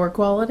 Lower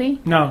quality?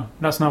 No,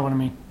 that's not what I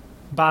mean.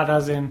 Bad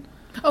as in...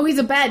 Oh, he's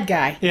a bad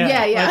guy.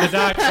 Yeah. Yeah. Like the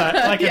dark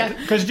side.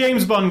 Because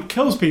James Bond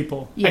kills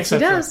people, yes, he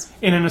does.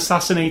 In an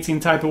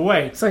assassinating type of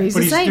way. So he's but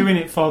the he's same. doing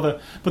it for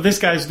the... But this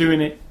guy's doing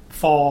it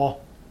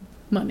for...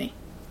 Money,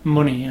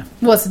 yeah.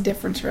 What's the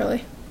difference,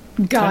 really?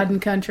 God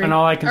and country. And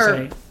all I can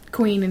say...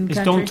 Queen and is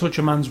country. don't touch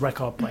a man's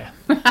record player.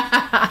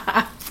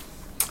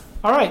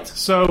 Alright,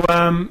 so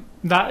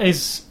that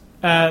is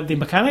The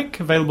Mechanic,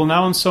 available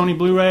now on Sony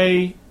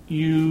Blu-ray.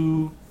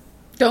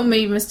 Don't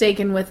be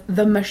mistaken with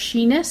The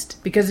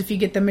Machinist, because if you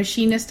get The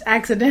Machinist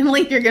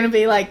accidentally, you're going to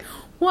be like,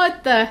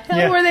 what the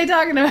hell were they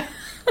talking about?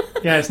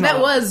 Yeah, it's not.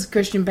 That was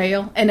Christian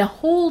Bale, and a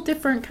whole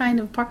different kind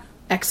of part.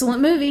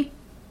 Excellent movie.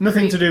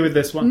 Nothing to do with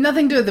this one.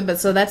 Nothing to do with it,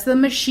 but so that's The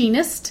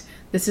Machinist.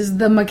 This is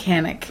The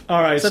Mechanic.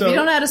 All right, so if you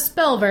don't know how to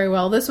spell very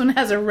well, this one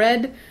has a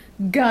red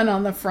gun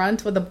on the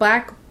front with a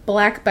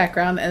black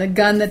background and a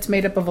gun that's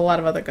made up of a lot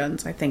of other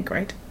guns, I think,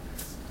 right?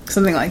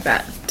 Something like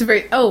that.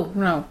 Oh,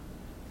 no.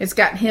 It's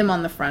got him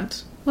on the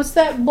front. What's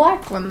that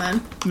black one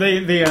then?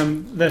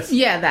 This.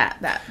 Yeah,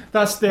 that.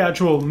 That's the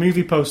actual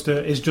movie poster.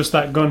 Is just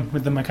that gun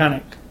with the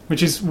mechanic,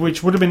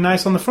 which would have been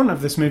nice on the front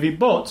of this movie,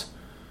 but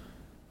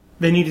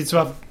they needed to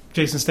have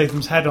Jason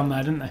Statham's head on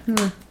there, didn't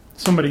they?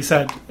 Somebody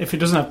said if it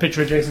doesn't have a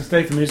picture of Jason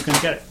Statham, who's going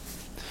to get it?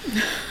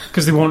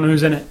 Because they won't know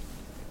who's in it.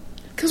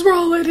 Because we're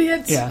all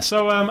idiots. Yeah.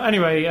 So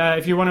anyway,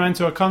 if you want to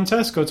enter a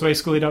contest, go to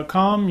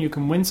ascully.com. You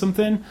can win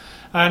something.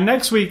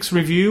 Next week's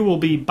review will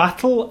be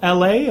Battle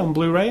LA on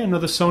Blu-ray,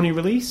 another Sony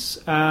release.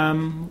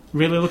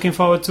 Really looking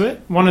forward to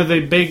it. One of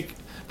the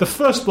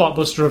first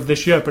blockbuster of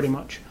this year, pretty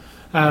much.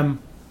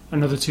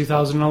 Another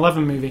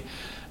 2011 movie.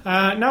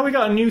 Now we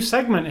got a new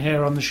segment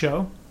here on the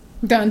show.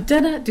 Dun,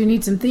 dun, dun. Do you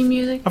need some theme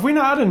music? Have we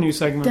not had a new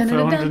segment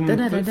for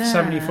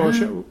 174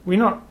 shows?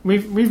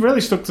 We've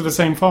really stuck to the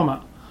same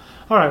format.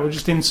 All right, we'll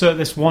just insert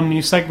this one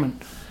new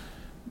segment.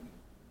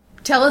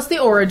 Tell us the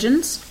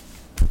origins.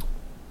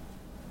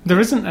 There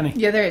isn't any.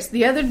 Yeah, there is.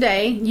 The other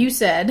day, you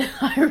said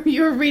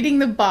you were reading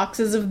the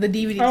boxes of the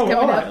DVDs coming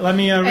all right. up. Let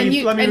me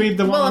read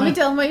the one. Well, let me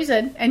tell them what you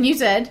said. And you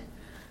said,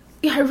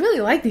 yeah, I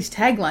really like these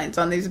taglines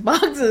on these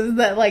boxes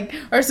that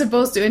are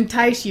supposed to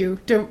entice you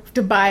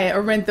to buy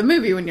or rent the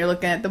movie when you're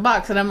looking at the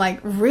box. And I'm like,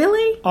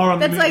 really?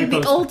 That's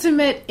the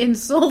ultimate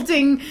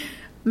insulting,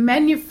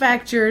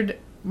 manufactured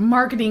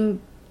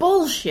marketing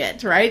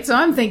bullshit, right? So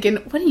I'm thinking,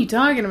 what are you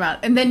talking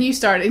about? And then you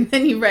started, and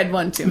then you read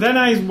one to me. Then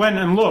I went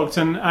and looked,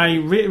 and I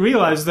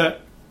realized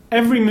that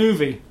every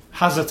movie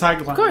has a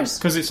tagline. Of course.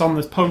 Because it's on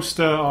the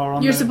poster or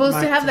on You're supposed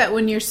to have that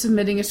when you're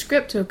submitting a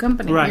script to a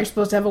company. Right. You're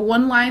supposed to have a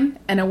one-line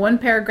and a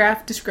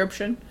one-paragraph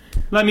description.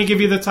 Let me give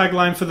you the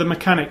tagline for The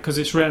Mechanic, because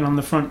it's written on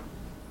the front.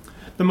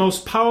 The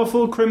most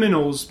powerful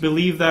criminals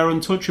believe they're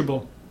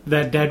untouchable.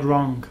 They're dead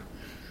wrong.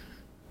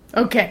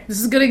 Okay, this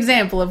is a good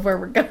example of where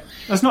we're going.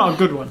 That's not a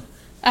good one.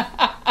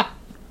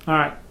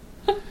 Alright.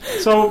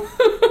 So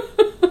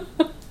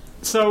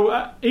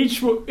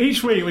each week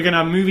we're going to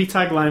have movie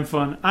tagline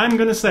fun. I'm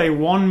going to say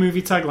one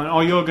movie tagline,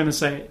 or you're going to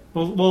say it.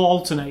 We'll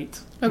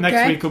alternate. Okay.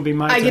 Next week will be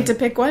my turn. I get to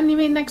pick one, you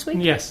mean next week?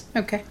 Yes.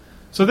 Okay.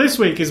 So this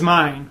week is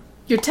mine.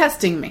 You're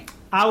testing me.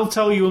 I'll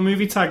tell you a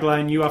movie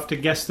tagline, you have to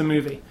guess the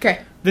movie. Okay.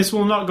 This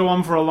will not go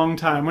on for a long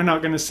time. We're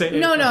not going to sit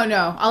here. No.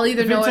 I'll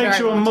either know it or If it takes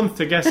you a month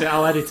to guess it,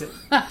 I'll edit it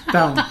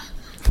down.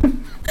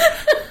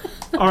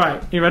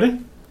 Alright, you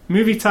ready?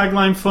 Movie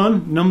tagline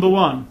fun, number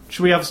 1.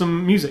 Should we have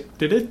some music?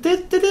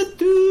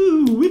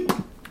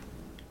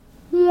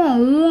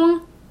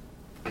 Alright.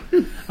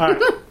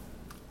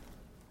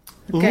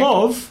 Okay.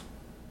 Love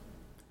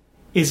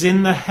is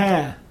in the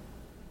hair.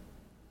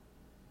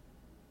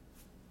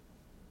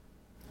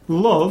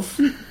 Love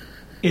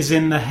is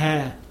in the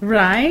hair.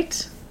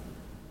 Right.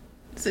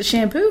 Is it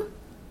shampoo?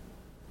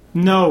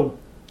 No.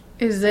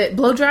 Is it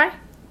blow dry?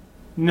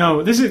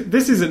 No. This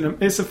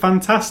isn't. It's a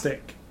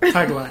fantastic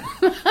tagline.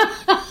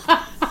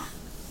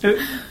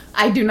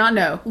 I do not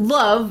know.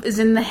 Love is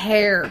in the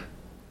hair.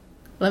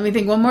 Let me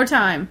think one more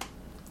time.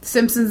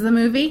 Simpsons the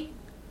movie?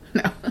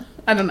 No.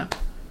 I don't know.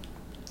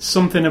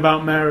 Something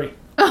about Mary.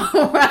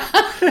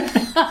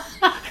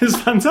 It's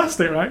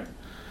fantastic, right?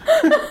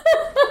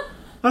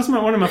 That's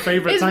one of my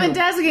favourite It's titles.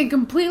 fantastic and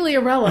completely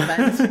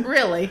irrelevant,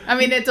 really. I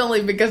mean, it's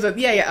only because of...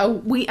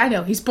 I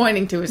know, he's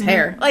pointing to his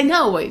hair. I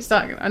know what he's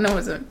talking about. I know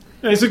it's a...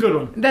 It's a good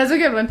one. That's a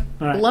good one.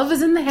 Right. Love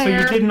is in the So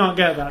hair. you did not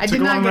get that. I did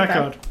go not on get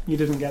record, you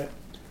didn't get it.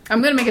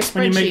 I'm going to make a spreadsheet.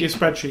 When you make your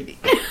spreadsheet.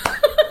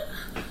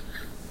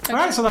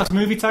 Alright, so that's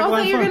movie tagline Oh,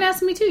 you're fun. going to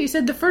ask me too. You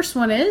said the first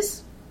one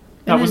is...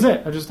 That was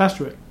it. I just asked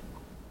you it.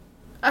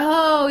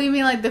 Oh, you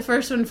mean like the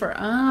first one for... Oh,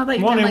 I thought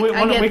you One meant a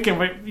like... week,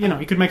 you know,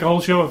 you could make a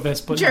whole show of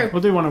this, but True. no,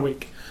 we'll do one a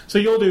week. So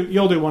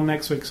you'll do one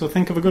next week, so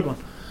think of a good one.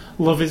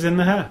 Love is in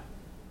the hair.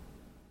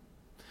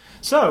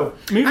 So,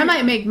 movie... I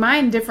might make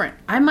mine different.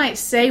 I might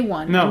say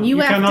one. No, and you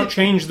have cannot to,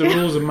 change the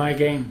rules of my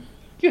game.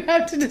 You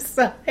have to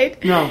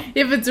decide No.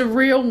 if it's a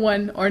real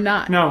one or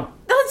not. No,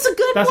 That's a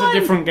good that's one. a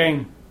different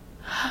game.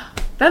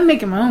 I'm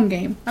making my own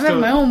game. I'm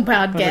Still- having my own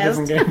That's a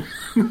podcast. different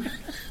game.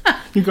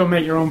 You go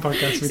make your own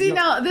podcast with See, your,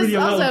 now, this with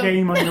your also- little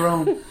game on your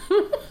own.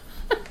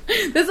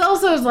 This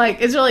also is like,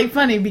 it's really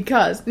funny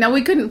because now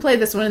we couldn't play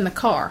this one in the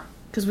car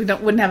because we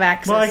wouldn't have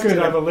access. Well, I could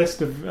to have it. a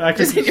list of... I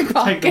could Just in your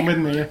just take them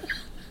pocket. with me. Yeah.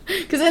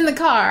 Because in the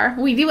car,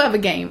 we do have a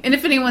game. And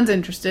if anyone's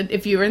interested,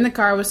 if you're in the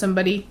car with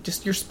somebody,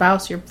 just your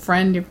spouse, your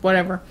friend, your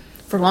whatever,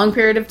 for a long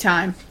period of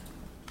time,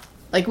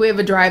 like we have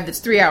a drive that's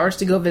 3 hours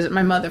to go visit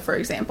my mother, for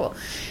example.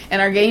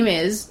 And our game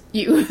is,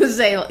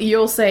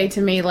 you'll say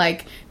to me,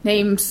 like,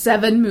 name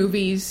 7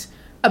 movies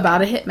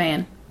about a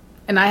hitman.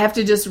 And I have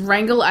to just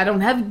wrangle. I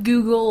don't have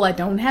Google. I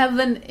don't have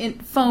a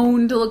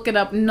phone to look it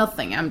up.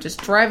 Nothing. I'm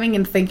just driving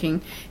and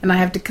thinking. And I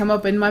have to come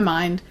up in my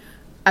mind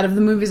out of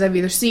the movies I've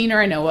either seen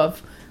or I know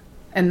of.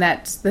 And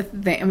that's the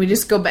thing. And we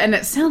just go back. And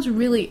it sounds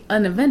really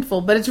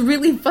uneventful, but it's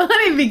really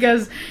funny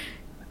because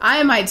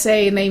I might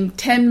say name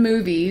 10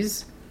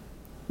 movies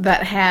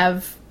that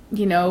have,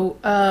 you know,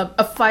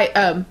 a fight,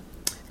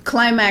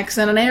 climax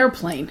in an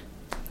airplane.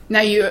 Now,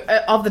 you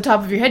off the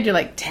top of your head, you're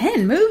like,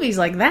 10 movies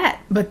like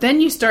that. But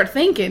then you start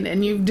thinking,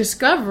 and you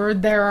discover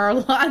there are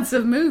lots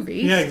of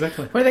movies. Yeah,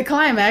 exactly. Where the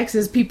climax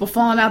is people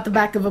falling out the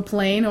back of a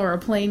plane or a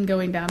plane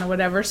going down or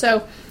whatever.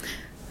 So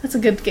that's a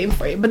good game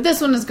for you. But this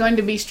one is going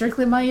to be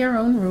strictly by your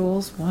own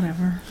rules.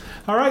 Whatever.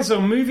 All right,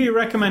 so movie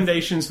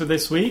recommendations for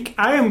this week.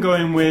 I am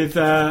going with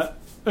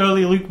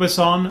early Luc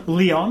Besson,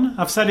 Leon.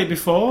 I've said it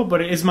before, but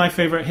it is my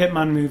favourite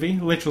Hitman movie,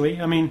 literally.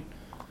 I mean,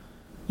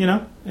 you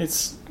know,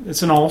 it's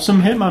an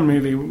awesome Hitman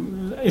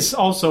movie. It's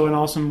also an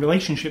awesome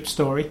relationship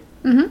story.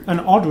 Mm-hmm. An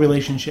odd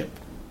relationship.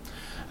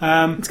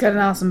 It's got an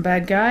awesome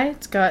bad guy.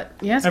 It's got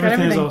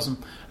Everything is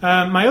awesome.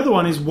 My other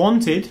one is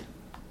Wanted,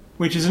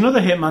 which is another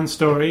Hitman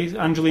story.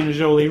 Angelina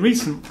Jolie,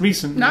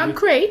 recent Not movie.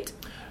 great.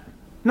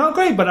 Not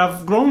great, but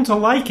I've grown to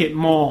like it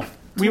more.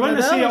 We went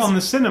to see it on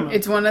the cinema.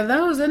 It's one of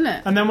those, isn't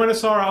it? And then when I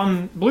saw it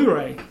on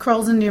Blu-ray,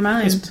 Crawls into your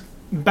mind. it's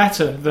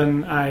better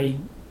than I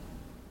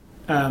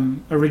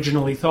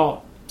originally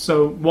thought.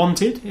 So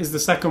Wanted is the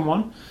second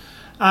one.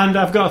 And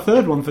I've got a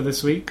third one for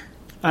this week.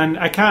 And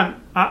I can't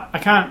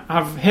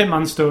have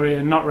Hitman story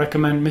and not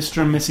recommend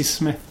Mr. and Mrs.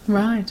 Smith,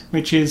 Right.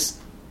 which is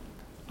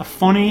a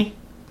funny,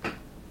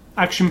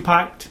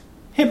 action-packed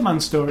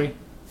Hitman story,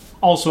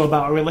 also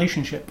about a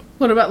relationship.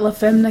 What about La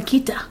Femme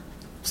Nikita?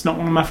 It's not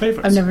one of my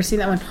favourites. I've never seen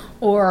that one.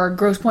 Or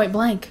Grosse Point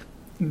Blank.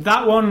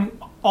 That one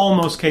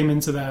almost came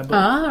into there, but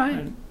All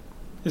right.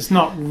 it's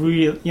not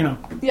real, you know.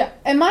 Yeah.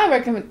 And my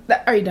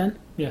Are you done?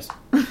 Yes.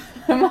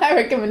 My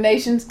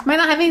recommendations might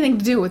not have anything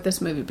to do with this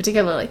movie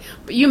particularly,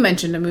 but you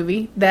mentioned a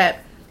movie that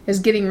is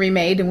getting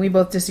remade, and we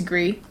both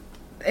disagree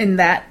in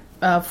that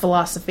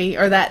philosophy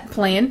or that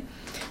plan,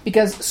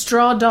 because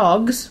Straw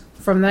Dogs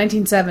from the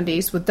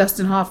 1970s with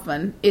Dustin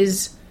Hoffman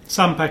is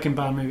Sam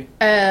Peckinpah movie.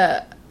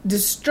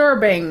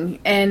 disturbing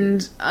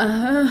and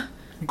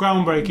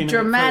groundbreaking,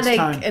 dramatic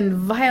for its time. and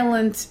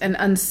violent and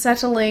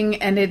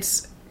unsettling, and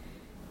it's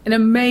an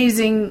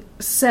amazing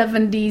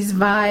 70s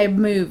vibe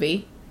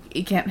movie.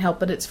 You can't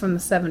help it, it's from the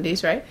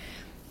 70s, right?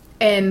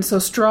 And so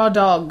Straw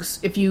Dogs,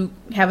 if you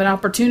have an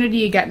opportunity,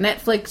 you got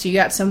Netflix, you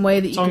got some way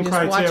that you can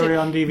just watch it.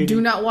 On DVD.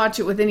 Do not watch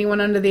it with anyone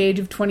under the age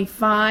of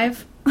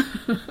 25.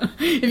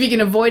 If you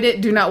can avoid it,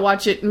 do not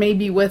watch it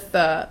maybe with,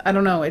 I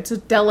don't know, it's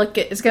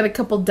got a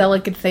couple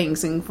delicate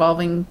things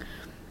involving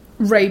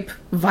rape,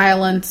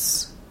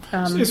 violence.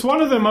 It's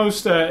one of the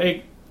most,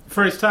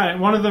 for its time,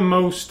 one of the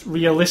most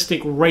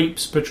realistic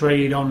rapes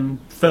portrayed on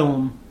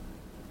film.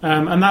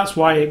 And that's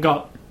why it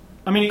got...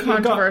 I mean,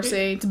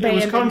 controversy. It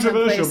was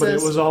controversial, but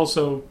it was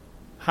also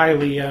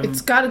highly... it's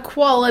got a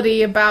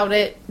quality about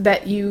it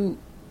that you...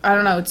 I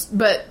don't know,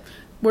 but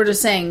we're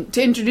just saying,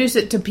 to introduce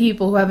it to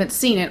people who haven't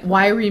seen it,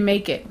 why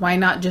remake it? Why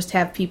not just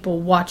have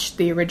people watch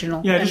the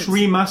original? Yeah, just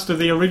remaster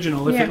the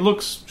original. If it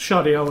looks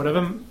shoddy or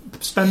whatever,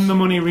 spend the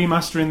money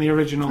remastering the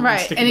original.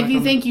 Right, and if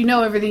you think you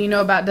know everything you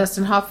know about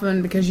Dustin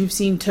Hoffman because you've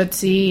seen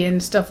Tootsie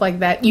and stuff like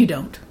that, you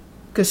don't.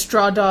 Because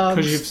Straw Dogs...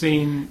 Because you've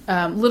seen...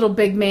 Little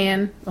Big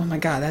Man. Oh my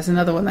god, that's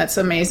another one that's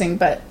amazing.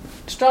 But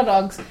Straw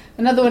Dogs.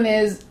 Another one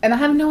is... And I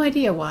have no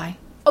idea why.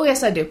 Oh,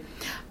 yes, I do.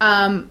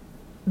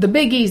 The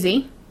Big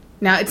Easy.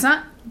 Now, it's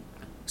not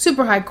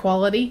super high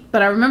quality,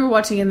 but I remember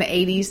watching it in the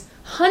 80s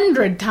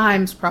 100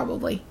 times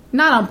probably.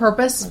 Not on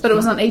purpose, but it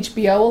was on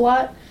HBO a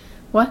lot.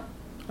 What?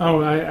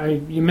 Oh,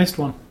 you missed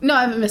one. No,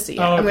 I haven't missed it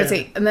yet. Oh, okay. I'm going to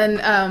see. And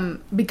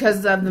then,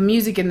 because of the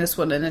music in this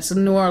one, and it's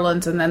in New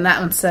Orleans, and then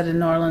that one's set in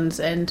New Orleans,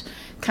 and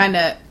kind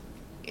of,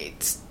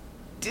 it's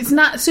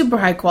not super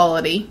high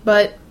quality,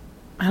 but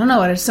I don't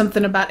know, there's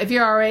something about, if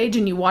you're our age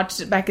and you watched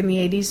it back in the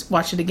 80s,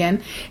 watch it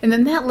again. And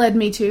then that led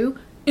me to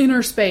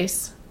Inner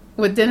Space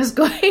with Dennis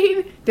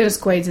Quaid.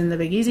 Dennis Quaid's in The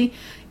Big Easy.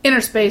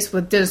 Inner Space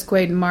with Dennis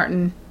Quaid and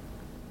Martin,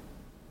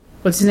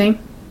 what's his name?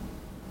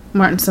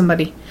 Martin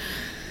somebody.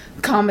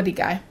 Comedy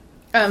guy.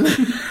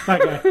 That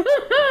guy.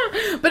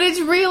 But it's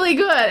really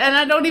good, and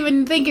I don't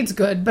even think it's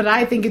good, but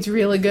I think it's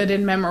really good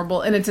and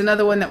memorable, and it's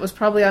another one that was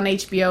probably on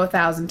HBO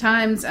 1,000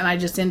 times, and I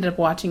just ended up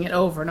watching it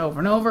over and over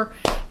and over,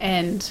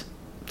 and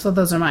so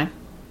those are mine.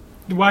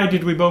 Why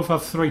did we both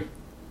have 3? I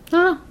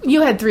don't know.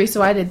 You had 3,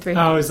 so I did 3.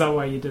 Oh, is that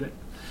why you did it?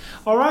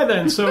 Alright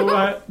then,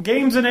 so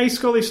games and A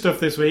Scully stuff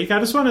this week. I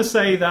just want to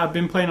say that I've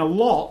been playing a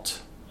lot,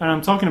 and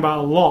I'm talking about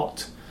a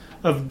lot,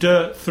 of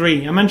Dirt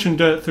 3. I mentioned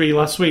Dirt 3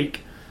 last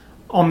week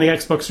on the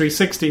Xbox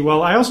 360.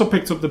 Well, I also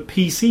picked up the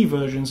PC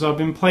version, so I've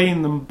been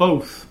playing them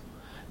both.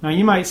 Now,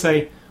 you might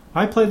say,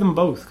 why play them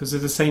both? Because they're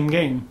the same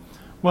game.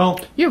 Well...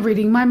 You're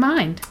reading my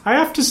mind. I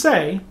have to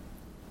say,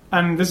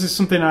 and this is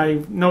something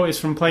I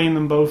noticed from playing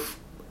them both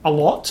a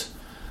lot,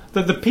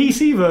 that the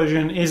PC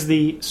version is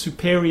the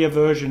superior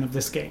version of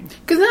this game.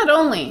 Because not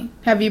only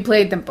have you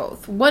played them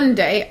both, one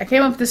day I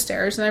came up the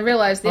stairs and I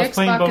realized the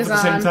Xbox is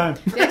on.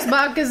 The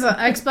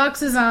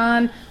Xbox is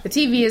on, the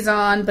TV is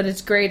on, but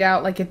it's grayed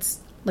out like it's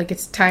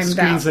timed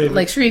out,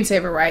 like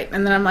screensaver, right?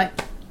 And then I'm like,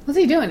 what's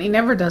he doing? He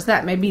never does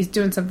that. Maybe he's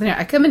doing something else.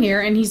 I come in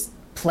here and he's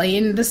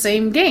playing the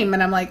same game,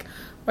 and I'm like,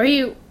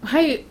 It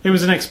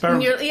was an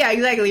experiment. Yeah,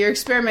 exactly. You're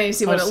experimenting to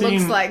see what it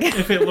looks like.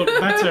 If it looked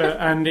better,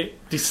 and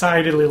it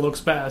decidedly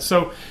looks better.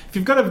 So, if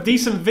you've got a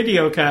decent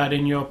video card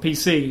in your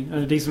PC,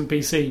 and a decent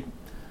PC,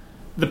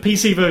 the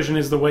PC version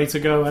is the way to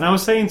go. And I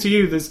was saying to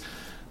you,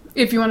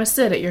 if you want to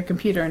sit at your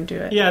computer and do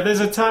it. Yeah, there's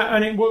a time,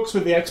 and it works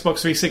with the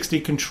Xbox 360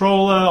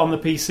 controller on the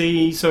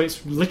PC, so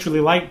it's literally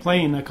like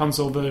playing a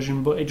console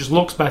version, but it just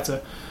looks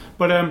better.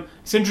 But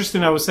it's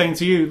interesting, I was saying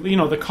to you,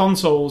 the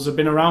consoles have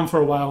been around for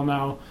a while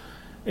now.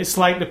 It's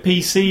like the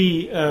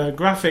PC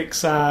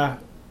graphics are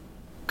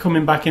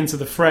coming back into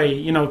the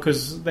fray,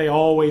 because they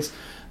always...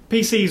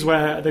 PCs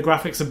where the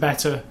graphics are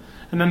better,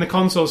 and then the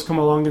consoles come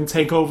along and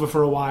take over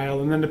for a while,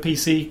 and then the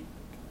PC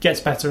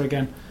gets better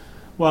again.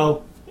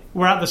 Well,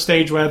 we're at the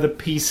stage where the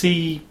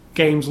PC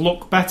games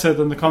look better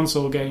than the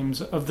console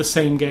games of the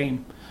same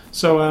game.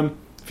 So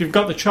if you've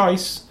got the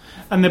choice...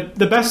 And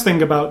the best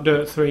thing about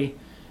Dirt 3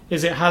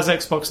 is it has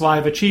Xbox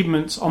Live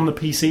achievements on the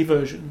PC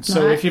version.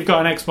 So if you've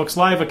got an Xbox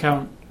Live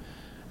account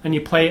and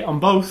you play it on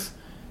both,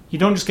 you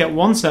don't just get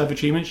one set of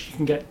achievements, you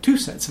can get 2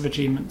 sets of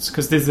achievements,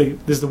 because there's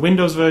the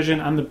Windows version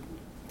and the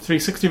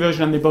 360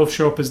 version, and they both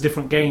show up as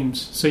different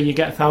games. So you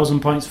get 1,000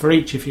 points for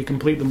each if you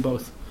complete them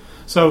both.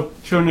 So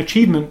if you're an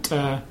achievement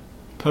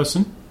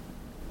person,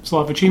 there's a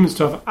lot of achievements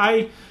to have.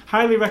 I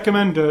highly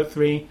recommend Dirt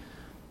 3.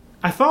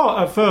 I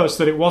thought at first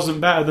that it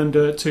wasn't better than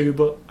Dirt 2,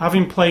 but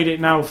having played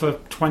it now for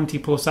 20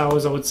 plus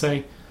hours, I would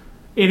say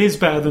it is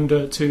better than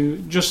Dirt 2.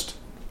 Just...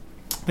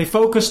 They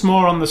focused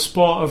more on the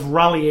sport of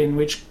rallying,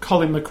 which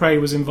Colin McRae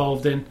was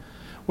involved in,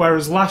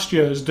 whereas last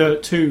year's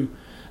Dirt 2,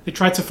 they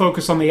tried to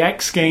focus on the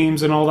X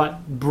Games and all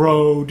that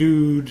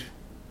dude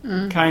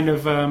kind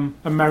of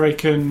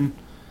American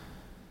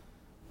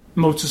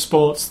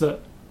motorsports that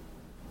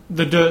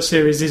the Dirt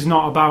series is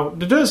not about.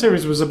 The Dirt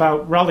series was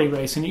about rally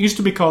racing. It used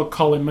to be called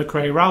Colin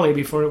McRae Rally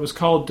before it was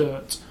called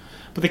Dirt,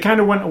 but they kind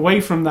of went away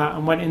from that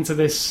and went into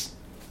this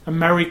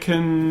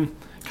American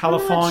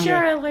California. I'm not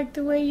sure I like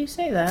the way you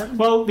say that.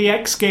 Well, the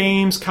X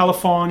Games,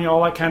 California,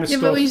 all that kind of Yeah,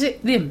 stuff. but when you say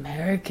the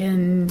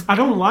American... I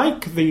don't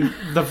like the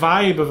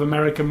vibe of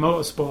American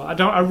motorsport.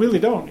 I really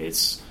don't.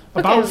 It's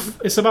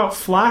about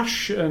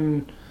flash,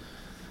 and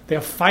they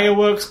have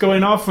fireworks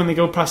going off when they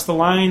go past the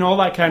line, all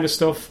that kind of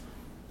stuff.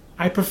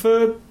 I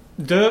prefer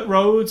dirt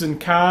roads and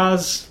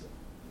cars,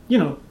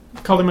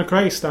 Colin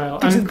McRae style.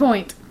 To the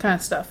point kind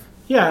of stuff.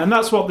 Yeah, and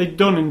that's what they'd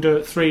done in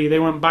Dirt 3. They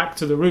went back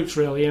to the roots,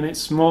 really, and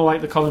it's more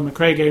like the Colin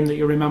McRae game that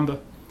you remember.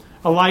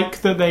 I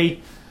like that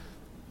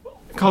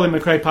Colin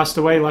McRae passed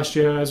away last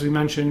year, as we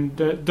mentioned.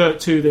 Dirt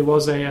 2, there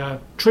was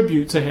a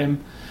tribute to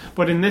him.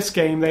 But in this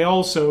game, they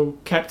also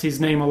kept his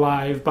name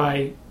alive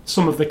by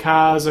some of the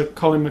cars are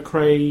Colin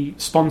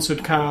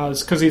McRae-sponsored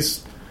cars, because he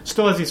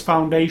still has his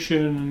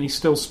foundation, and he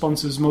still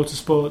sponsors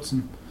motorsports.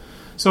 And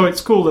so it's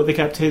cool that they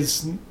kept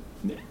his...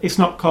 It's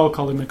not called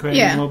Colin McRae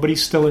anymore, but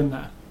he's still in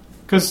there.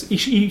 Because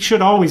he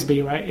should always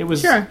be, right? It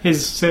was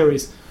his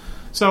series.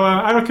 So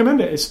I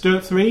recommend it. It's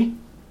Dirt 3.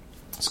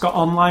 It's got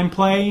online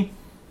play.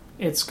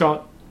 It's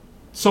got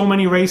so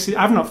many races.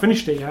 I've not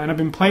finished it yet, and I've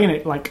been playing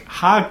it like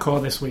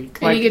hardcore this week.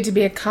 And you get to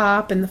be a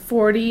cop in the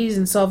 40s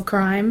and solve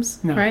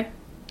crimes, right?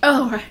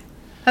 Oh, right.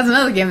 That's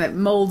another game that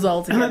molds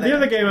all together. And the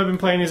other game I've been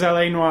playing is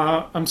LA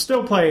Noire. I'm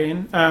still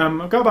playing.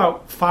 I've got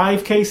about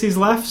 5 cases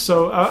left,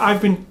 so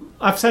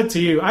I've said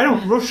to you, I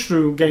don't rush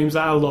through games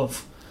that I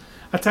love.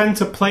 I tend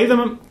to play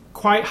them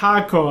quite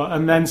hardcore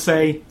and then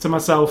say to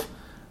myself,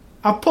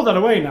 I'll put that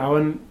away now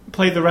and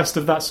play the rest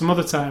of that some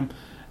other time.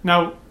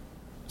 Now,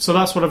 so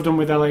that's what I've done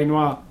with LA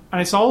Noire. And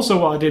it's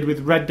also what I did with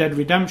Red Dead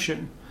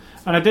Redemption.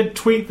 And I did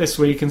tweet this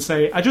week and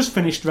say, I just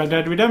finished Red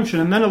Dead Redemption,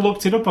 and then I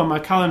looked it up on my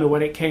calendar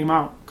when it came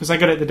out, because I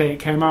got it the day it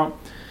came out.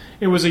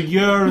 It was 1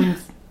 year and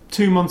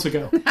 2 months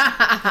ago.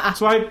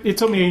 So it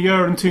took me 1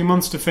 year and 2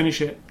 months to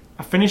finish it.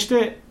 I finished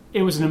it.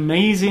 It was an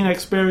amazing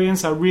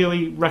experience. I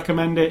really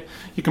recommend it.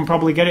 You can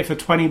probably get it for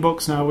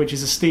 $20 now, which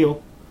is a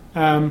steal.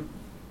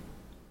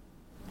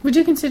 Would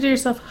you consider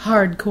yourself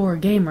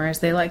hardcore gamer, as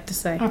they like to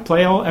say? I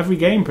play every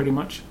game pretty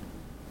much.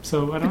 So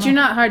I don't know. But you're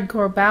not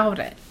hardcore about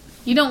it.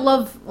 You don't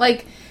love,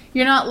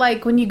 you're not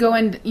like when you go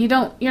in, you're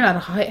not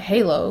a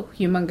Halo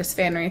humongous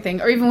fan or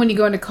anything. Or even when you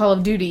go into Call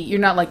of Duty, you're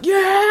not like,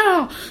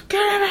 yeah,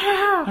 get out of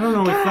here. I don't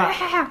know if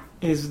that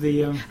is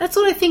the... That's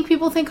what I think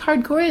people think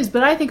hardcore is,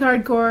 but I think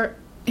hardcore...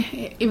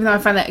 Even though I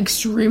find that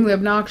extremely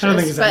obnoxious, I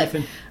don't think it's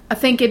anything. I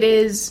think it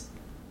is.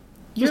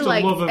 You're just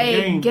like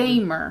a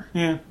gamer.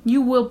 Yeah,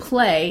 you will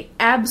play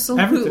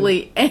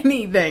absolutely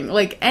anything,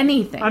 like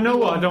anything. I know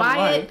what I don't buy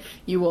like. It,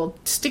 you will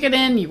stick it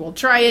in. You will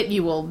try it.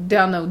 You will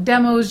download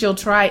demos. You'll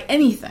try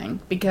anything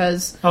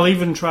because I'll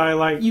even try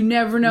you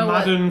never know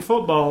Madden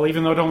football,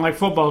 even though I don't like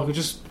football,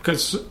 just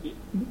because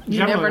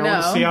generally I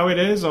want to see how it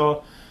is,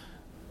 or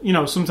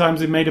sometimes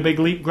they made a big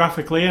leap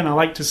graphically, and I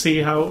like to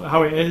see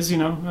how it is.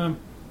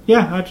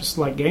 Yeah, I just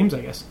like games,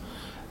 I guess.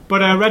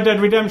 But Red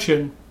Dead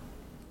Redemption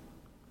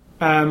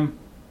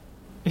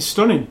is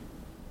stunning.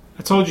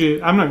 I told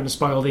you, I'm not going to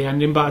spoil the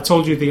ending, but I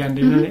told you the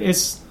ending, and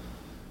it's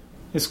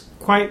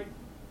quite...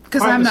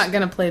 Because I'm not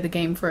going to play the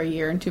game for 1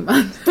 year and 2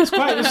 months. It's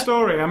quite the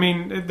story. I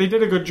mean, they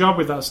did a good job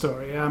with that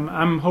story.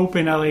 I'm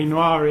hoping LA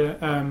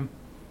Noire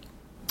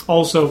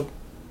also...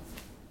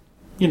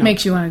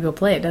 Makes you want to go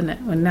play it, doesn't it?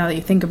 When now that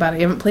you think about it,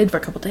 you haven't played for a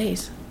couple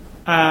days.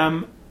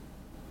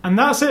 And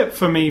that's it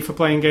for me for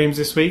playing games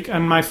this week.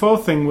 And my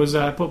fourth thing was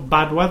put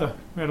bad weather.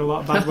 We had a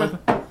lot of bad weather.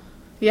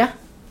 Yeah.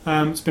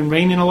 It's been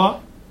raining a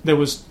lot. There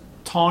was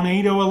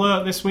tornado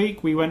alert this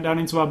week. We went down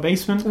into our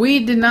basement.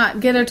 We did not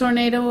get a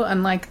tornado,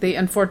 unlike the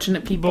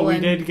unfortunate people. But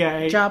we did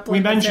get Joplin. We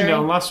mentioned it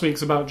on last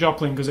week's about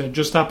Joplin because it had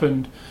just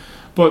happened.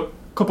 But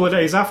a couple of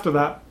days after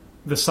that,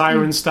 the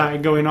sirens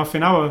started going off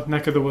in our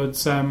neck of the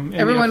woods.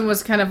 Everyone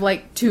was kind of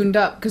tuned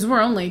up because we're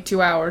only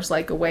 2 hours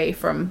away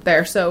from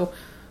there. So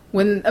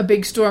when a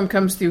big storm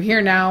comes through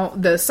here now,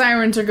 the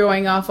sirens are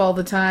going off all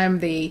the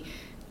time.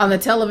 On the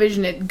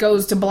television, it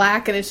goes to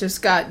black, and it's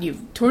just got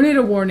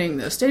tornado warning,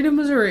 the state of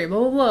Missouri,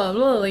 blah blah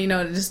blah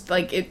blah. Just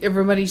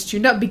everybody's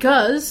tuned up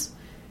because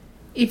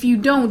if you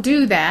don't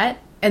do that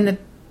and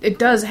it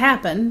does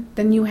happen,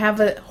 then you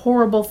have a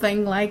horrible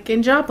thing like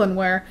in Joplin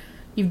where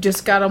you've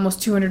just got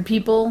almost 200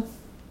 people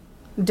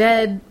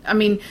dead. I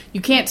mean,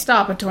 you can't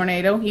stop a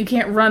tornado. You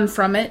can't run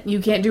from it.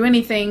 You can't do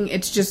anything.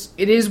 It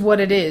is what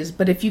it is.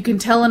 But if you can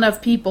tell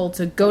enough people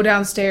to go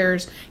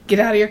downstairs, get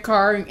out of your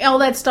car, and all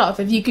that stuff,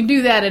 if you can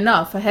do that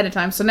enough ahead of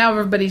time. So now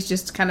everybody's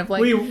just kind of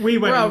we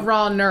went a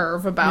raw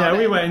nerve about it. Yeah,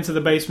 we went into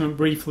the basement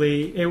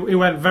briefly. It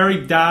went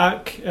very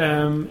dark.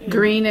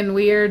 Green and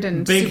weird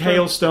and big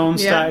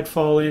hailstones started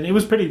falling. It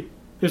was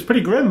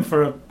pretty grim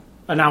for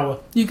an hour.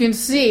 You can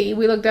see,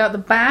 we looked out the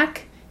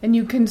back, and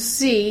you can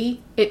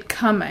see it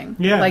coming.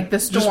 Yeah. Like the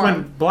storm. Just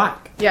went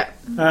black. Yeah.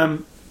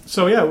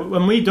 So yeah,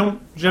 when we don't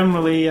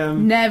generally...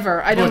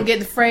 Never. I don't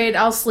get afraid.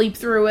 I'll sleep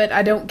through it.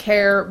 I don't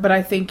care. But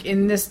I think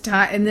in this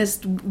time,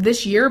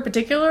 this year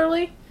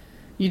particularly,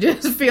 you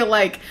just feel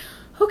like,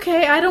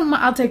 okay,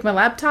 I'll take my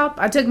laptop.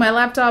 I took my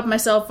laptop, my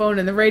cell phone,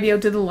 and the radio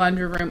to the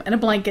laundry room, and a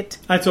blanket.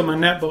 I took my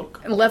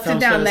netbook And left it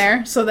down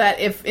there so that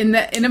if in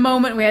a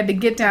moment we had to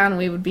get down,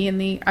 we would be in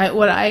the...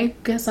 I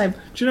guess I... Do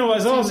you know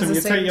what's awesome? the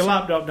You same take your shit.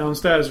 laptop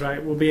downstairs,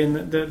 right? We'll be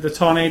in the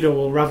tornado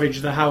will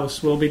ravage the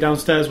house. We'll be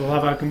downstairs. We'll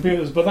have our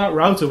computers, but that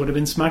router would have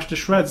been smashed to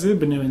shreds. There'd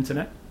be no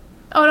internet.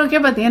 Oh, I don't care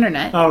about the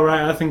internet. Oh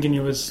right, I'm thinking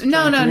you was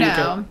No. trying to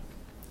communicate.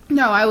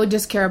 No, I would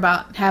just care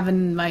about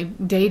having my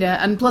data.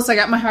 And plus, I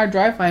got my hard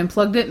drive. I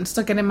unplugged it and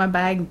stuck it in my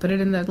bag and put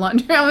it in the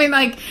laundry. I mean,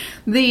 like,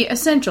 the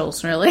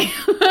essentials, really.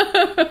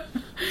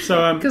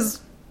 So, Because...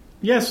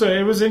 so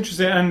it was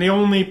interesting. And the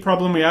only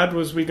problem we had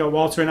was we got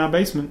water in our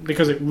basement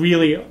because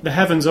the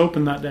heavens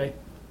opened that day.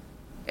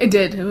 It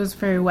did. It was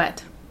very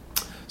wet.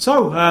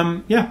 So,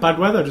 bad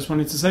weather. Just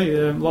wanted to say,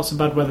 lots of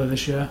bad weather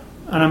this year.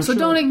 And I'm So sure...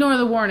 don't ignore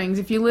the warnings.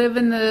 If you live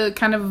in the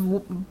kind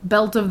of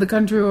belt of the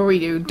country where we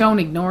do, don't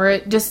ignore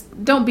it.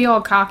 Just don't be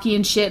all cocky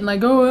and shit and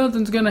like, oh,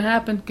 nothing's going to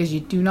happen, because you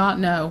do not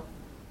know.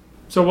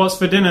 So what's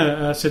for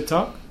dinner, Sid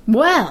Talk?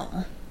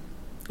 Well...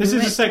 This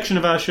is a section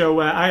of our show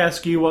where I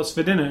ask you what's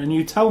for dinner and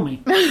you tell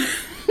me.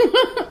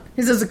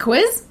 Is this a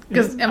quiz?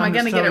 Because am I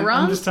going to get it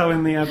wrong? I'm just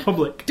telling the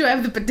public. Do I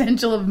have the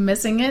potential of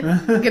missing it?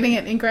 Getting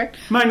it incorrect?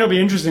 Might not be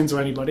interesting to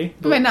anybody.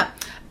 But... Might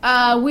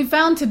not. We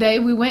found today,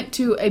 we went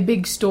to a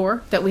big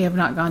store that we have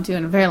not gone to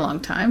in a very long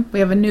time. We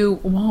have a new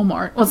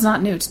Walmart. Well, it's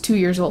not new, it's 2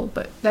 years old,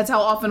 but that's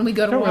how often we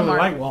go to I don't Walmart. really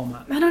like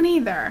Walmart. I don't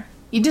either.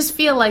 You just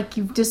feel like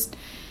you've just...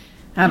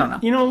 I don't know.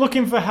 You know,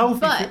 looking for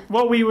healthy But- food.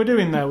 What we were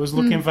doing there was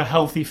looking for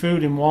healthy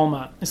food in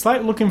Walmart. It's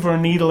like looking for a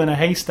needle in a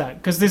haystack.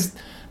 Because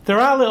there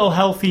are little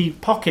healthy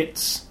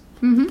pockets,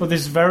 but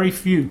there's very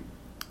few.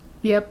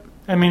 Yep.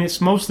 I mean,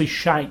 it's mostly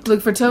shite.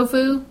 Look for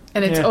tofu,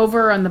 and it's Yeah.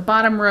 over on the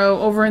bottom row,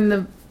 over in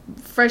the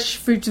fresh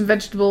fruits and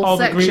vegetables All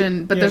the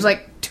section, but yeah. there's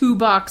like 2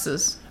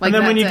 boxes. Like And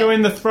then when you that's go it.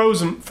 in the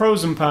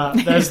frozen part,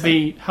 there's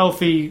the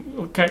healthy,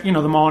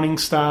 the Morning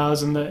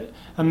Stars, and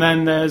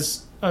then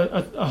there's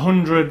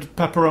 100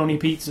 pepperoni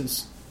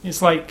pizzas.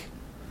 It's like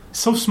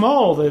so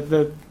small,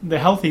 the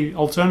healthy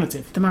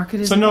alternative. The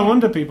market is So no there.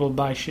 wonder people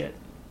buy shit.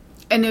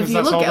 And if 'Cause you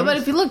that's all look at, there but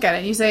is. if you look at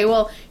it, you say,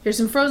 well, here's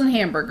some frozen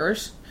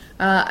hamburgers.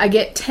 I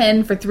get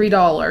 10 for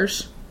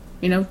 $3.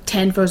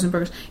 10 frozen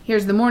burgers.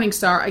 Here's the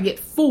Morningstar. I get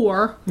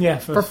 4 Yeah,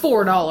 for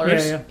 $4.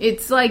 Yeah.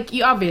 It's like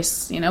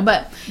obvious, but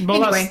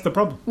Well, anyway, that's the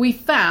problem. we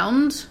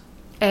found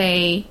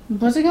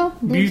what's it called?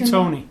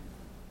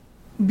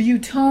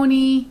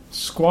 Butoni.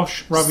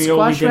 Squash ravioli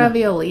Squash dinner.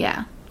 ravioli,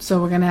 yeah. So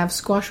we're gonna have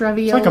squash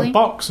ravioli. It's like a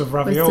box of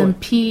with ravioli. some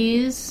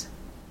peas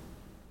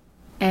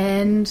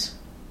and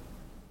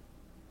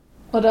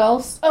what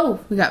else? Oh,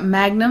 we got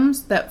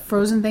Magnums. That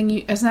frozen thing.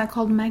 Isn't that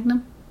called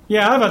Magnum?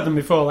 Yeah, I've had them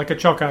before, like a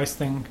chalk ice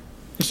thing.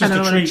 It's I just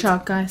don't a know treat. what a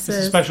chalk ice It's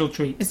is. a special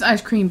treat. It's an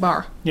ice cream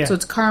bar. Yeah. So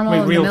it's caramel With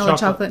and real vanilla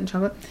chocolate. and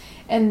chocolate.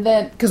 And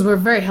then, because we're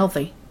very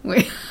healthy.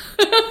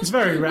 It's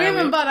very rare. We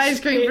haven't bought ice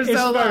cream for so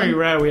long. It's very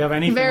rare we have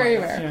anything Very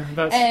like that. rare. Yeah,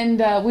 that's,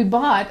 And we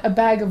bought a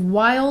bag of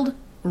Wild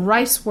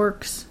Rice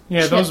Works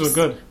yeah, those chips were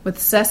good. with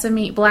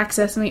black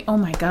sesame. Oh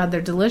my god,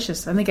 they're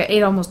delicious. I think I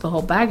ate almost the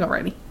whole bag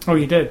already. Oh,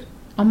 you did?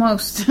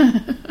 Almost.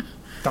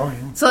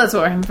 Darn. So that's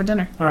what we're having for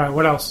dinner. All right,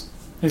 what else?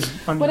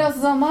 What else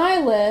is on my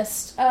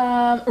list?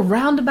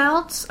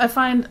 Roundabouts I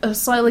find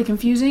slightly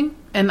confusing,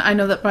 and I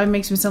know that probably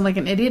makes me sound like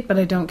an idiot, but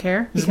I don't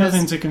care. There's because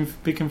nothing to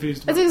be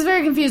confused I about. think it's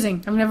very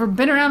confusing. I've never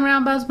been around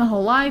roundabouts my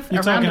whole life.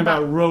 You're A talking roundabout-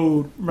 about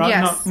road,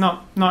 Yes.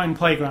 not in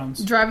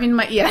playgrounds. driving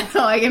my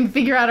so I can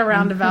figure out a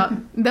roundabout.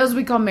 Those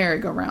we call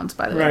merry-go-rounds,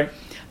 by the way. Right.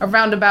 A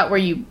roundabout where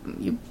you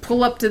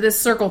pull up to this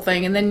circle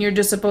thing, and then you're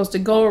just supposed to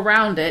go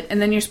around it,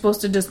 and then you're supposed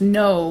to just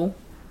know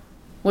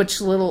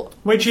which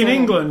in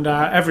England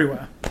are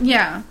everywhere.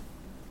 Yeah.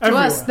 To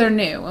Everywhere. us, they're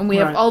new, and we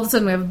have Right. all of a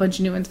sudden we have a bunch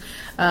of new ones.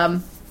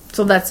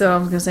 So that's what I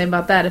was going to say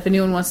about that. If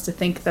anyone wants to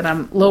think that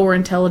I'm lower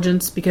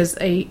intelligence because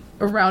a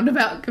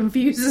roundabout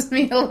confuses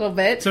me a little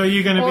bit, So are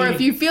you going to or be?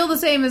 if you feel the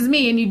same as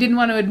me and you didn't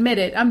want to admit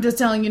it, I'm just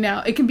telling you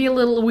now, it can be a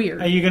little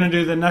weird. Are you going to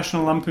do the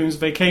National Lampoon's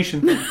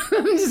Vacation thing?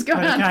 I'm just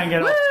going you on. can't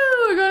get Woo! off.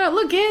 We're going out.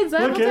 Look, kids,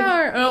 Eiffel kids.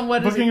 Tower. Oh,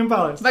 what is it? Buckingham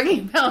Palace.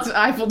 Buckingham Palace,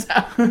 Eiffel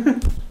Tower.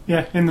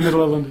 Yeah, in the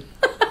middle of London.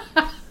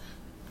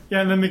 Yeah,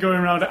 and then they're going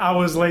around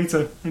hours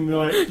later, and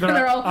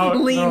They're all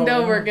leaned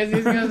over because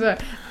he's going to.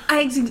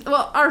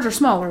 Well, ours are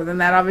smaller than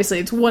that. Obviously,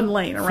 it's one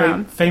lane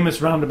around.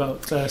 Famous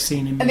roundabout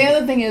scene in. And the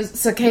other thing is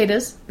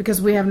cicadas,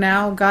 because we have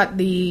now got we're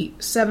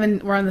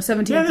on the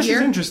 17th Yeah, this year,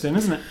 is interesting,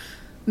 isn't it?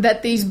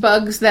 that these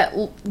bugs that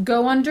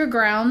go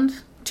underground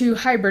to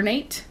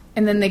hibernate,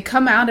 and then they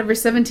come out every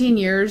 17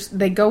 years,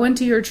 they go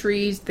into your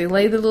trees, they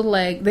lay the little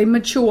egg, they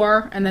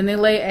mature, and then they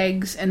lay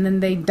eggs, and then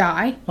they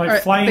die. Like Or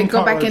flying they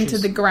go back cockroaches.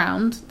 into the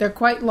ground. They're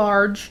quite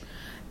large.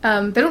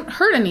 They don't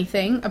hurt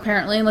anything,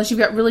 apparently, unless you've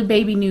got really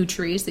baby new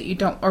trees that you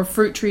don't, or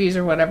fruit trees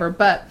or whatever,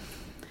 but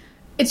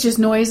it's just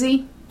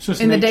noisy It's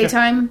just in the nature.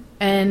 daytime,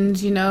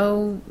 and,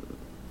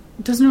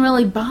 it doesn't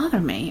really bother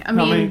me. I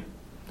Not mean, me.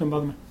 Don't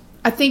bother me.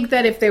 I think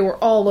that if they were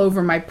all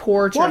over my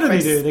porch... What or do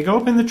if they do? They go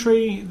up in the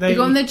tree. They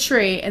go in the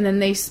tree, and then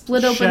they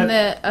split open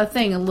Shed. a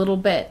thing a little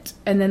bit,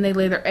 and then they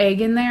lay their egg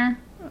in there.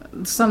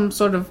 some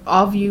sort of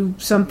ovu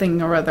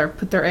something or other,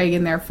 put their egg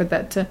in there for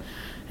that to,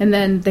 and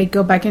then they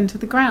go back into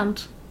the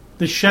ground.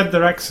 They shed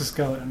their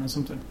exoskeleton or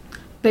something.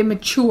 They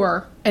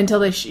mature until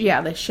they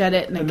shed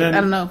it, and then,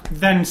 I don't know.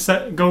 Then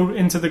go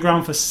into the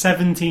ground for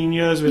 17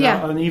 years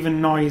without an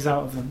even noise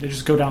out of them. They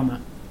just go down there.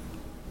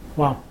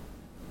 Wow.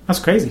 That's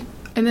crazy.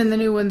 And then the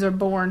new ones are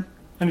born.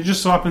 And it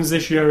just so happens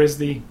this year is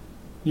the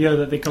year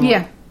that they come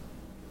up.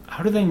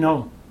 How do they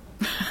know?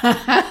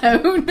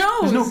 Who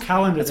knows? There's no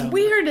calendar. It's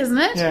weird, isn't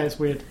it? Yeah, it's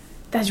weird.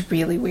 That's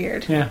really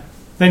weird. Yeah.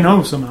 They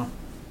know somehow.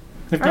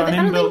 I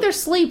don't think they're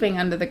sleeping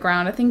under the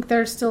ground. I think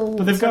they're still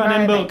But they've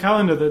surviving. got an inbuilt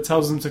calendar that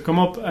tells them to come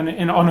up on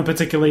a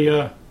particular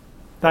year.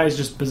 That is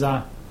just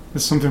bizarre.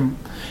 There's something...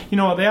 You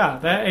know what they are?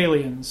 They're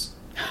aliens.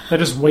 They're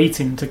just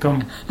waiting to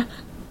come.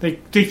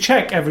 They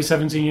check every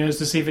 17 years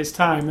to see if it's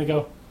time. They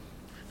go,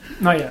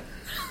 not yet.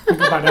 They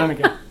go back down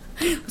again.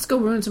 Let's go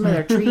ruin some of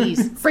their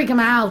trees. Freak them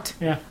out.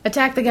 Yeah.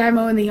 Attack the guy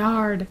mowing the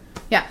yard.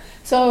 Yeah.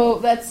 So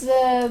that's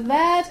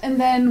that. And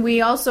then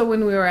we also,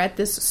 when we were at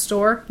this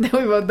store that we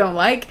both don't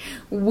like,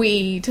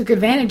 we took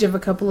advantage of a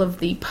couple of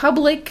the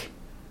public...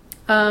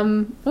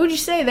 what would you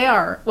say they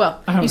are?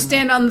 Well, you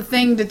stand on the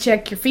thing to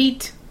check your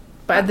feet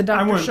by the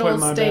Dr. I wouldn't put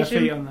Scholl's my station.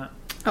 bare feet on that.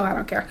 Oh, I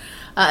don't care.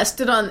 I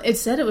stood on... It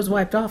said it was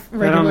wiped off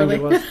regularly. I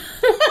don't think it was.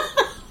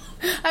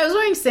 I was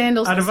wearing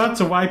sandals. I'd have had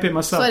to wipe it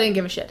myself. So I didn't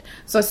give a shit.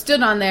 So I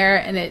stood on there,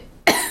 and it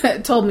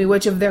told me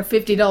which of their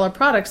 $50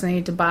 products I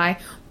needed to buy.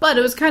 But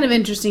it was kind of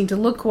interesting to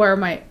look where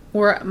my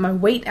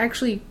weight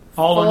actually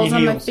falls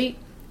on my feet,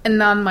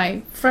 and on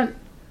my front,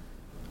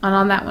 and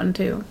on that one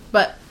too.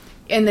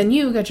 And then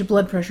you got your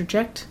blood pressure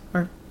checked,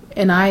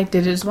 and I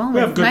did it as well. We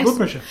have good blood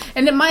pressure.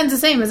 And mine's the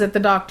same as at the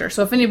doctor.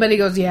 So if anybody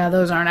goes, yeah,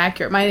 those aren't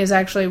accurate, mine is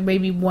actually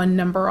maybe one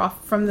number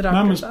off from the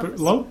doctor's office. Mine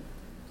was low?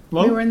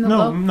 We were in the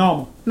low?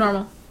 Normal.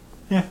 Normal.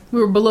 Yeah.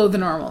 We were below the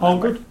normal. All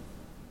number. good.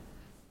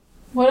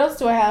 What else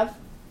do I have?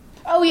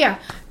 Oh, yeah.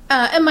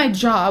 At my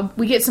job,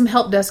 we get some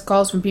help desk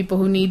calls from people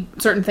who need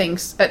certain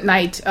things at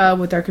night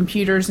with their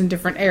computers in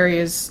different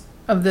areas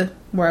of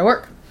where I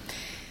work.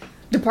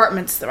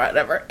 Departments,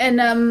 whatever. And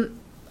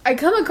I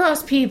come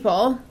across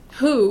people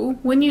who,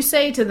 when you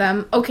say to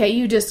them, okay,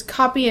 you just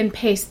copy and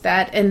paste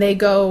that, and they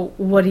go,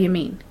 what do you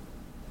mean?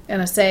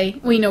 And I say,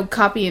 well,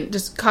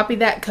 just copy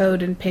that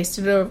code and paste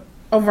it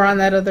over on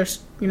that other,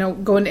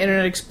 go into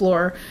Internet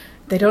Explorer.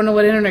 They don't know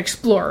what Internet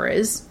Explorer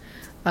is,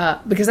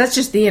 because that's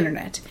just the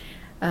internet.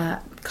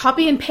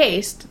 Copy and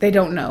paste, they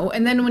don't know.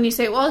 And then when you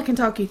say, well, I can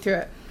talk you through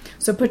it.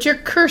 So put your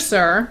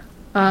cursor,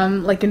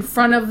 in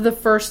front of the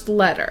first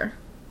letter.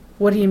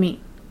 What do you mean?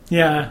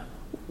 Yeah.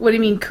 What do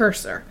you mean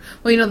cursor?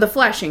 Well, the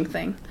flashing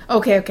thing.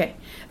 Okay.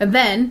 And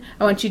then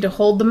I want you to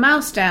hold the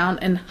mouse down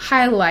and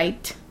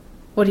highlight.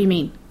 What do you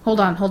mean? Hold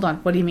on.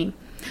 What do you mean?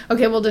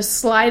 Okay, we'll just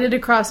slide it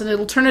across and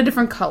it'll turn a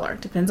different color.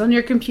 Depends on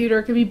your computer.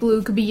 It could be blue,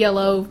 it could be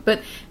yellow.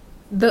 But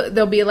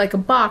there'll be like a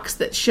box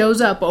that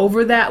shows up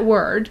over that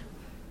word.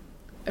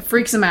 It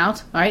freaks them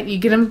out. All right, you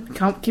get them,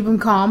 keep them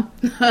calm.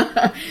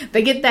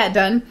 They get that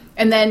done.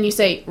 And then you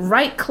say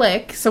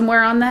right-click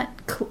somewhere on that,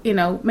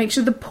 make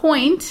sure the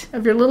point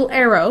of your little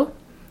arrow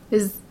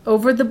is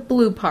over the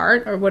blue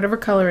part, or whatever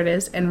color it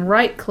is, and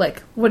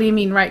right-click. What do you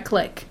mean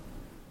right-click?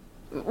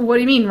 What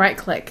do you mean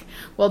right-click?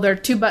 Well, there are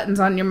two buttons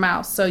on your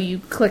mouse, so you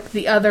click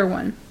the other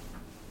one.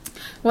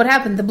 What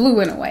happened? The blue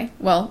went away.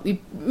 Well, you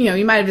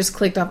might have just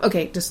clicked off.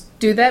 Okay, just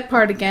do that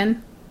part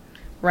again.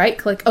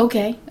 Right-click.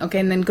 Okay,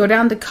 and then go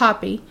down to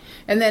copy.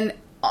 And then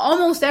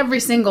almost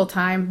every single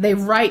time, they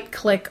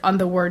right-click on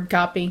the word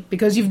copy,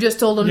 because you've just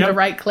told them to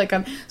right-click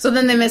on. So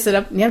then they mess it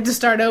up, and you have to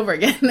start over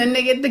again. And then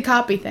they get the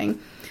copy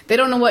thing. They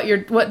don't know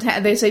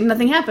they say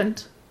nothing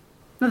happened.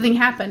 Nothing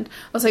happened.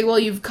 I'll say, well,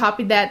 you've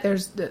copied that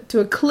to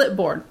a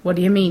clipboard. What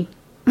do you mean?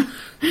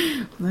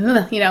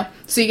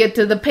 So you get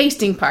to the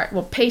pasting part.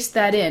 Well, paste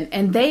that in.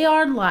 And they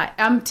are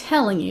I'm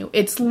telling you,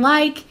 it's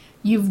like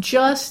you've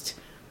just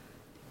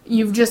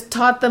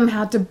taught them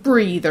how to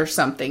breathe or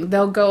something.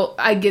 They'll go,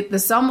 I get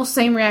this almost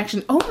same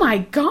reaction. Oh my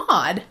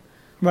God.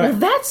 Right.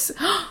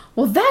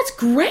 Well, that's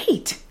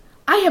great.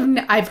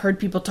 I've heard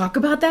people talk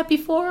about that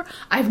before.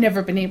 I've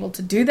never been able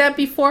to do that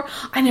before.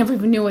 I never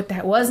even knew what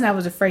that was, and I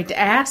was afraid to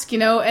ask,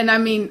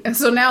 and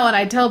so now when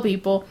I tell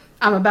people,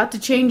 I'm about to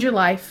change your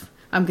life,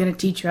 I'm going to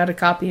teach you how to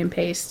copy and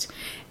paste.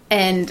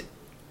 And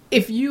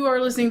if you are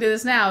listening to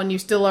this now and you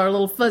still are a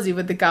little fuzzy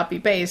with the copy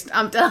paste,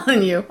 I'm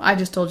telling you, I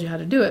just told you how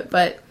to do it.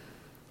 But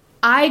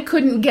I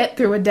couldn't get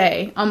through a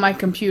day on my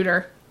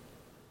computer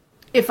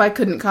if I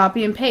couldn't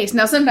copy and paste.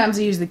 Now, sometimes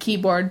I use the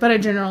keyboard, but I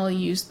generally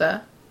use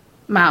the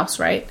mouse,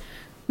 right?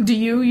 Do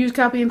you use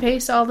copy and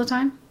paste all the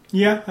time?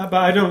 Yeah, but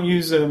I don't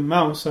use a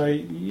mouse. I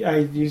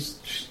use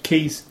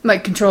keys.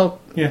 Like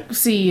Control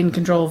C and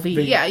Control V.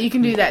 V. Yeah, you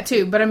can do that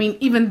too. But I mean,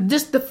 even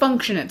just the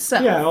function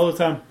itself. Yeah, all the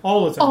time.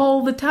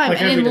 All the time.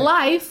 Like and in day.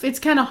 life, it's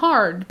kind of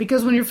hard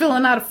because when you're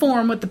filling out a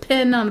form with the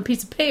pen on a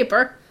piece of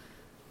paper,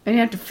 and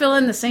you have to fill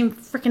in the same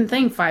freaking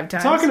thing 5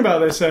 times. Talking about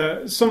this,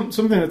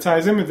 something that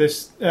ties in with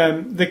this,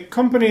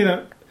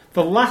 the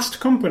last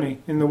company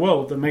in the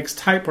world that makes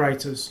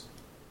typewriters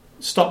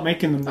stopped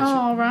making them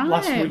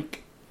last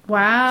week.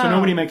 Wow. So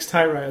nobody makes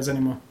typewriters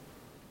anymore.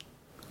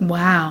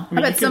 Wow. I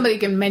mean, bet somebody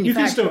can You manufacture.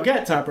 can still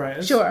get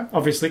typewriters, Sure.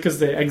 obviously, because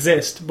they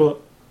exist, but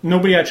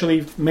nobody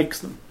actually makes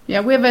them.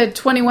 Yeah, we have a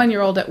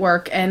 21-year-old at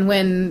work, and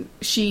when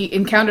she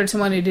encountered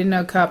someone who didn't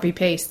know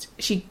copy-paste,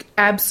 she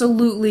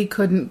absolutely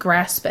couldn't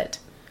grasp it.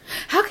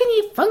 How can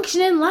you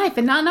function in life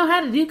and not know how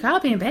to do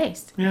copy and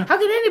paste? Yeah. How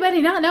can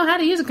anybody not know how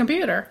to use a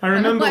computer? I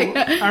remember And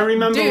I'm I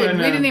remember dude, when...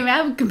 we didn't even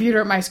have a computer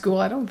at my school,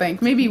 I don't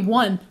think. Maybe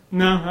one.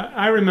 No,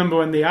 I remember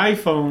when the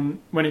iPhone,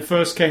 when it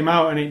first came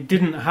out, and it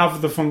didn't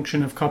have the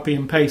function of copy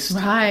and paste.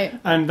 Right.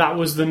 And that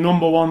was the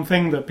number one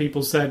thing that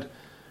people said,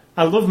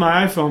 I love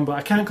my iPhone, but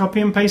I can't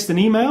copy and paste an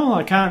email.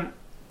 I can't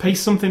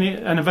paste something,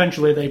 and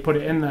eventually they put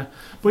it in there.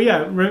 But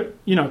yeah,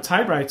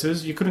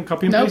 typewriters, you couldn't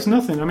copy and Nope. paste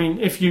nothing. I mean,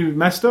 if you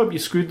messed up, you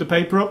screwed the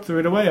paper up, threw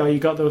it away, or you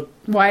got the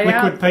White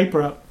liquid out.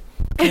 paper up.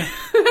 Well,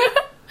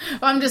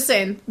 I'm just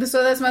saying.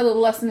 So that's my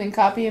little lesson in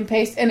copy and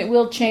paste, and it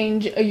will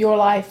change your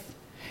life.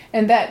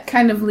 And that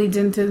kind of leads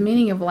into the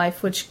meaning of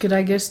life, which could,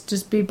 I guess,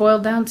 just be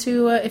boiled down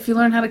to if you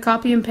learn how to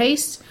copy and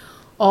paste,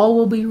 all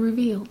will be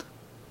revealed.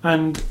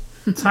 And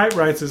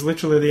typewriter's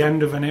literally the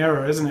end of an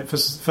era, isn't it,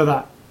 for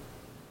that?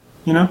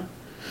 You know?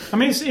 I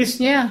mean,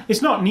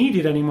 it's not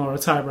needed anymore, a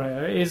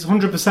typewriter. It's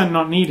 100%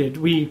 not needed.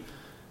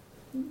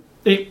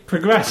 It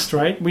progressed,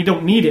 right? We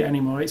don't need it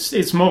anymore.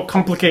 It's more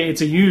complicated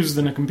to use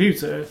than a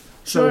computer.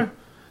 So Sure.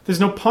 there's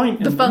no point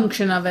in The them.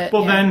 function of it.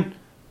 But yeah. then,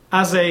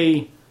 as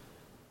a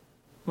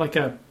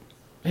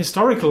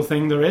historical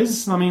thing, there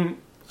is. I mean,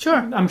 Sure.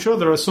 I'm sure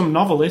there are some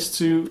novelists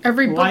who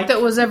Every book like...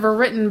 that was ever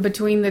written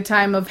between the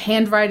time of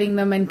handwriting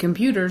them and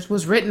computers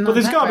was written But on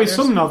there's got to be typewriters.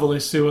 some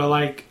novelists who are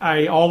like,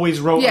 I always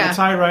wrote on Yeah. a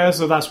typewriter,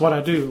 so that's what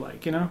I do,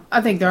 like, you know? I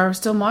think there are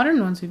still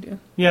modern ones who do.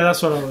 Yeah,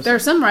 that's what I was... There are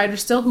some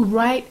writers still who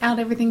write out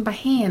everything by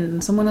hand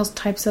and someone else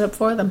types it up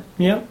for them.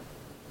 Yeah.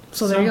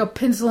 So there you go,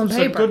 pencil and So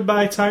paper.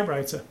 goodbye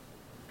typewriter.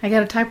 I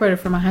got a typewriter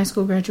for my high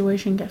school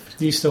graduation gift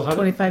Do you still have it?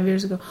 25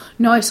 years ago.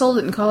 No, I sold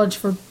it in college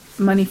for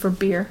money for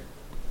beer.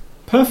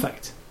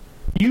 Perfect.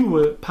 You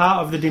were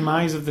part of the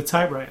demise of the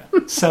typewriter,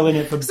 selling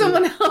it for beer.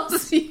 Someone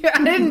else,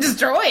 I didn't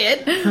destroy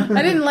it.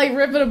 I didn't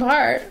rip it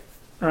apart.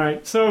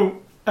 Right,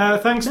 so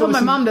thanks for No, my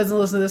listening. mom doesn't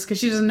listen to this because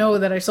she doesn't know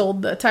that I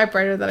sold the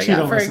typewriter that I She got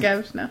don't for listen. a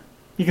gift. No,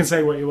 You can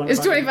say what you want it's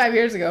about 25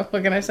 years ago.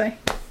 What can I say?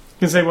 You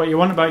can say what you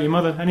want about your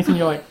mother. Anything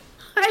you like.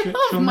 I She'll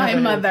love my never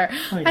hear. mother.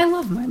 There you I go.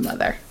 love my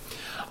mother.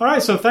 All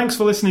right, so thanks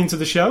for listening to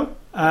the show.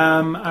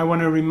 I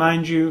want to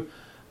remind you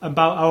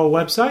about our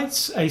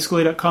websites,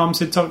 ascully.com,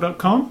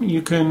 sidtalk.com.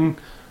 You can...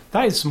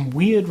 That is some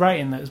weird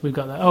writing that we've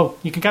got there. Oh,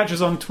 you can catch us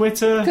on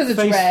Twitter. Because it's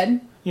red.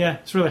 Yeah,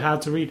 it's really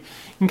hard to read.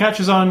 You can catch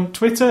us on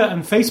Twitter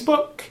and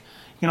Facebook.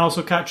 You can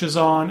also catch us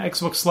on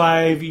Xbox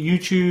Live,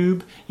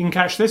 YouTube. You can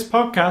catch this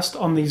podcast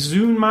on the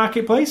Zune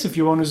Marketplace if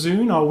you own a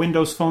Zune or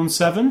Windows Phone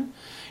 7.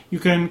 You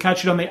can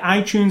catch it on the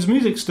iTunes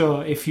Music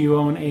Store if you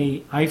own a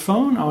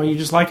iPhone or you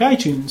just like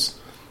iTunes.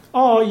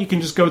 Or you can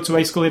just go to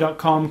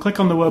ascully.com, click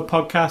on the word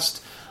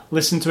podcast,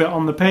 listen to it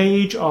on the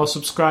page, or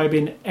subscribe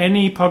in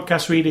any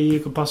podcast reader you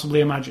could possibly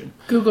imagine.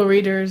 Google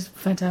Reader is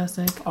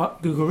fantastic.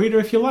 Google Reader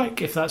if you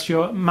like. If that's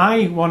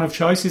my one of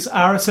choice is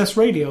RSS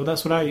Radio.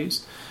 That's what I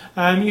use.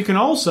 You can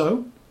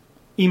also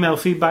email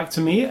feedback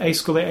to me at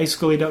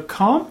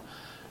ascully@ascully.com.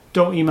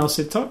 Don't email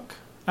SidTalk.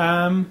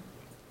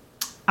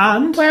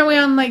 And Why are we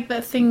on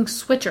that thing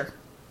Switcher?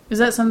 Is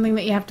that something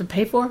that you have to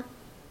pay for?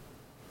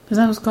 Is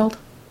that what it's called?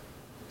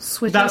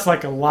 Switcher? that's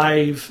like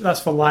that's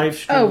for live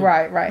streaming. Oh,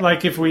 right.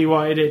 Like if we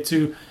wanted it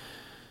to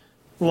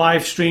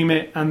live stream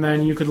it and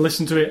then you could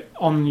listen to it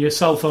on your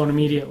cell phone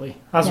immediately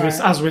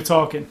as we're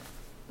talking.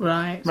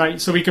 Right. Right,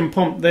 so we can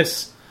pump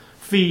this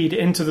feed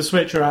into the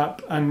Switcher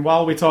app, and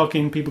while we're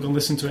talking, people can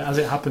listen to it as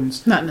it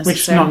happens. Not necessary.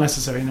 Which is not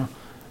necessary, no.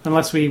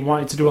 Unless we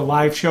wanted to do a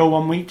live show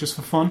one week just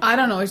for fun. I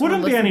don't always want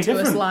Wouldn't to be listen any to us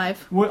different.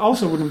 live.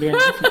 Also wouldn't be any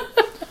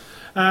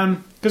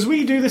different. Because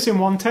we do this in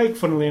one take,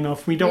 funnily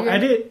enough. We don't Okay.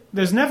 edit.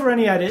 There's never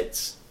any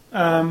edits.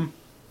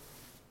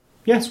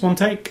 Yes, one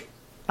take.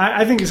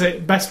 I think it's the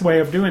best way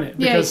of doing it.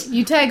 Because, Yeah,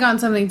 you tag on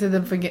something to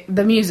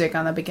the music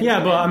on the beginning. yeah,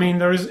 of but it. I mean,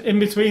 there is in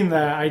between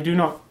there. I do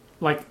not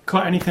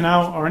cut anything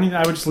out or anything.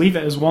 I would just leave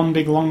it as one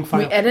big long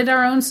file. We edit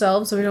our own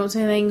selves so we don't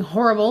say anything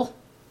horrible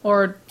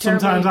or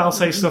Sometimes terribly- I'll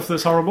say stuff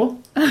that's horrible.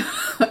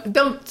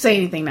 Don't say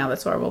anything now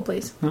that's horrible,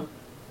 please. No.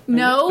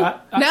 No,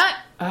 not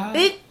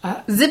it.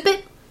 Zip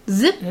it.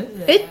 Zip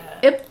it.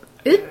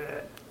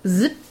 It.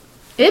 Zip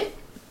it.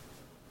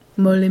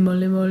 Moly,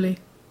 moly, moly.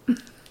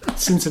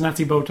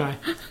 Cincinnati bow tie.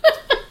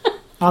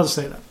 I'll just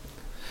say that.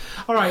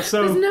 All right, There's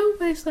so no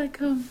place like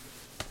home.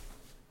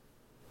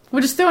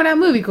 We're just throwing out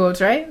movie quotes,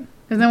 right?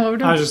 Isn't that what we're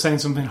doing? I was just saying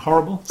something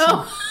horrible.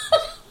 Oh,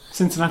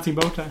 Cincinnati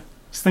bow tie.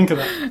 Just think of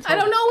that. I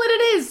don't know what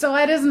it is, so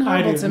it isn't I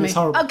horrible do, to me. it's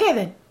horrible. Okay,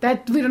 then.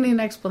 That we don't need an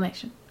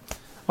explanation.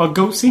 Or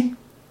goatsy.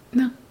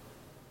 No.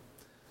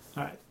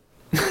 All right.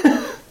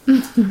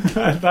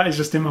 That is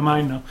just in my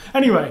mind now.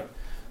 Anyway,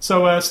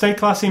 so stay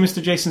classy,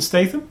 Mr. Jason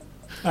Statham.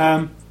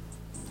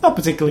 Not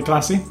particularly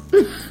classy.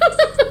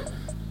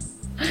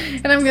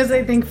 And I'm going to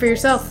say think for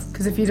yourself,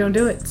 because if you don't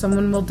do it,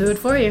 someone will do it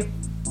for you.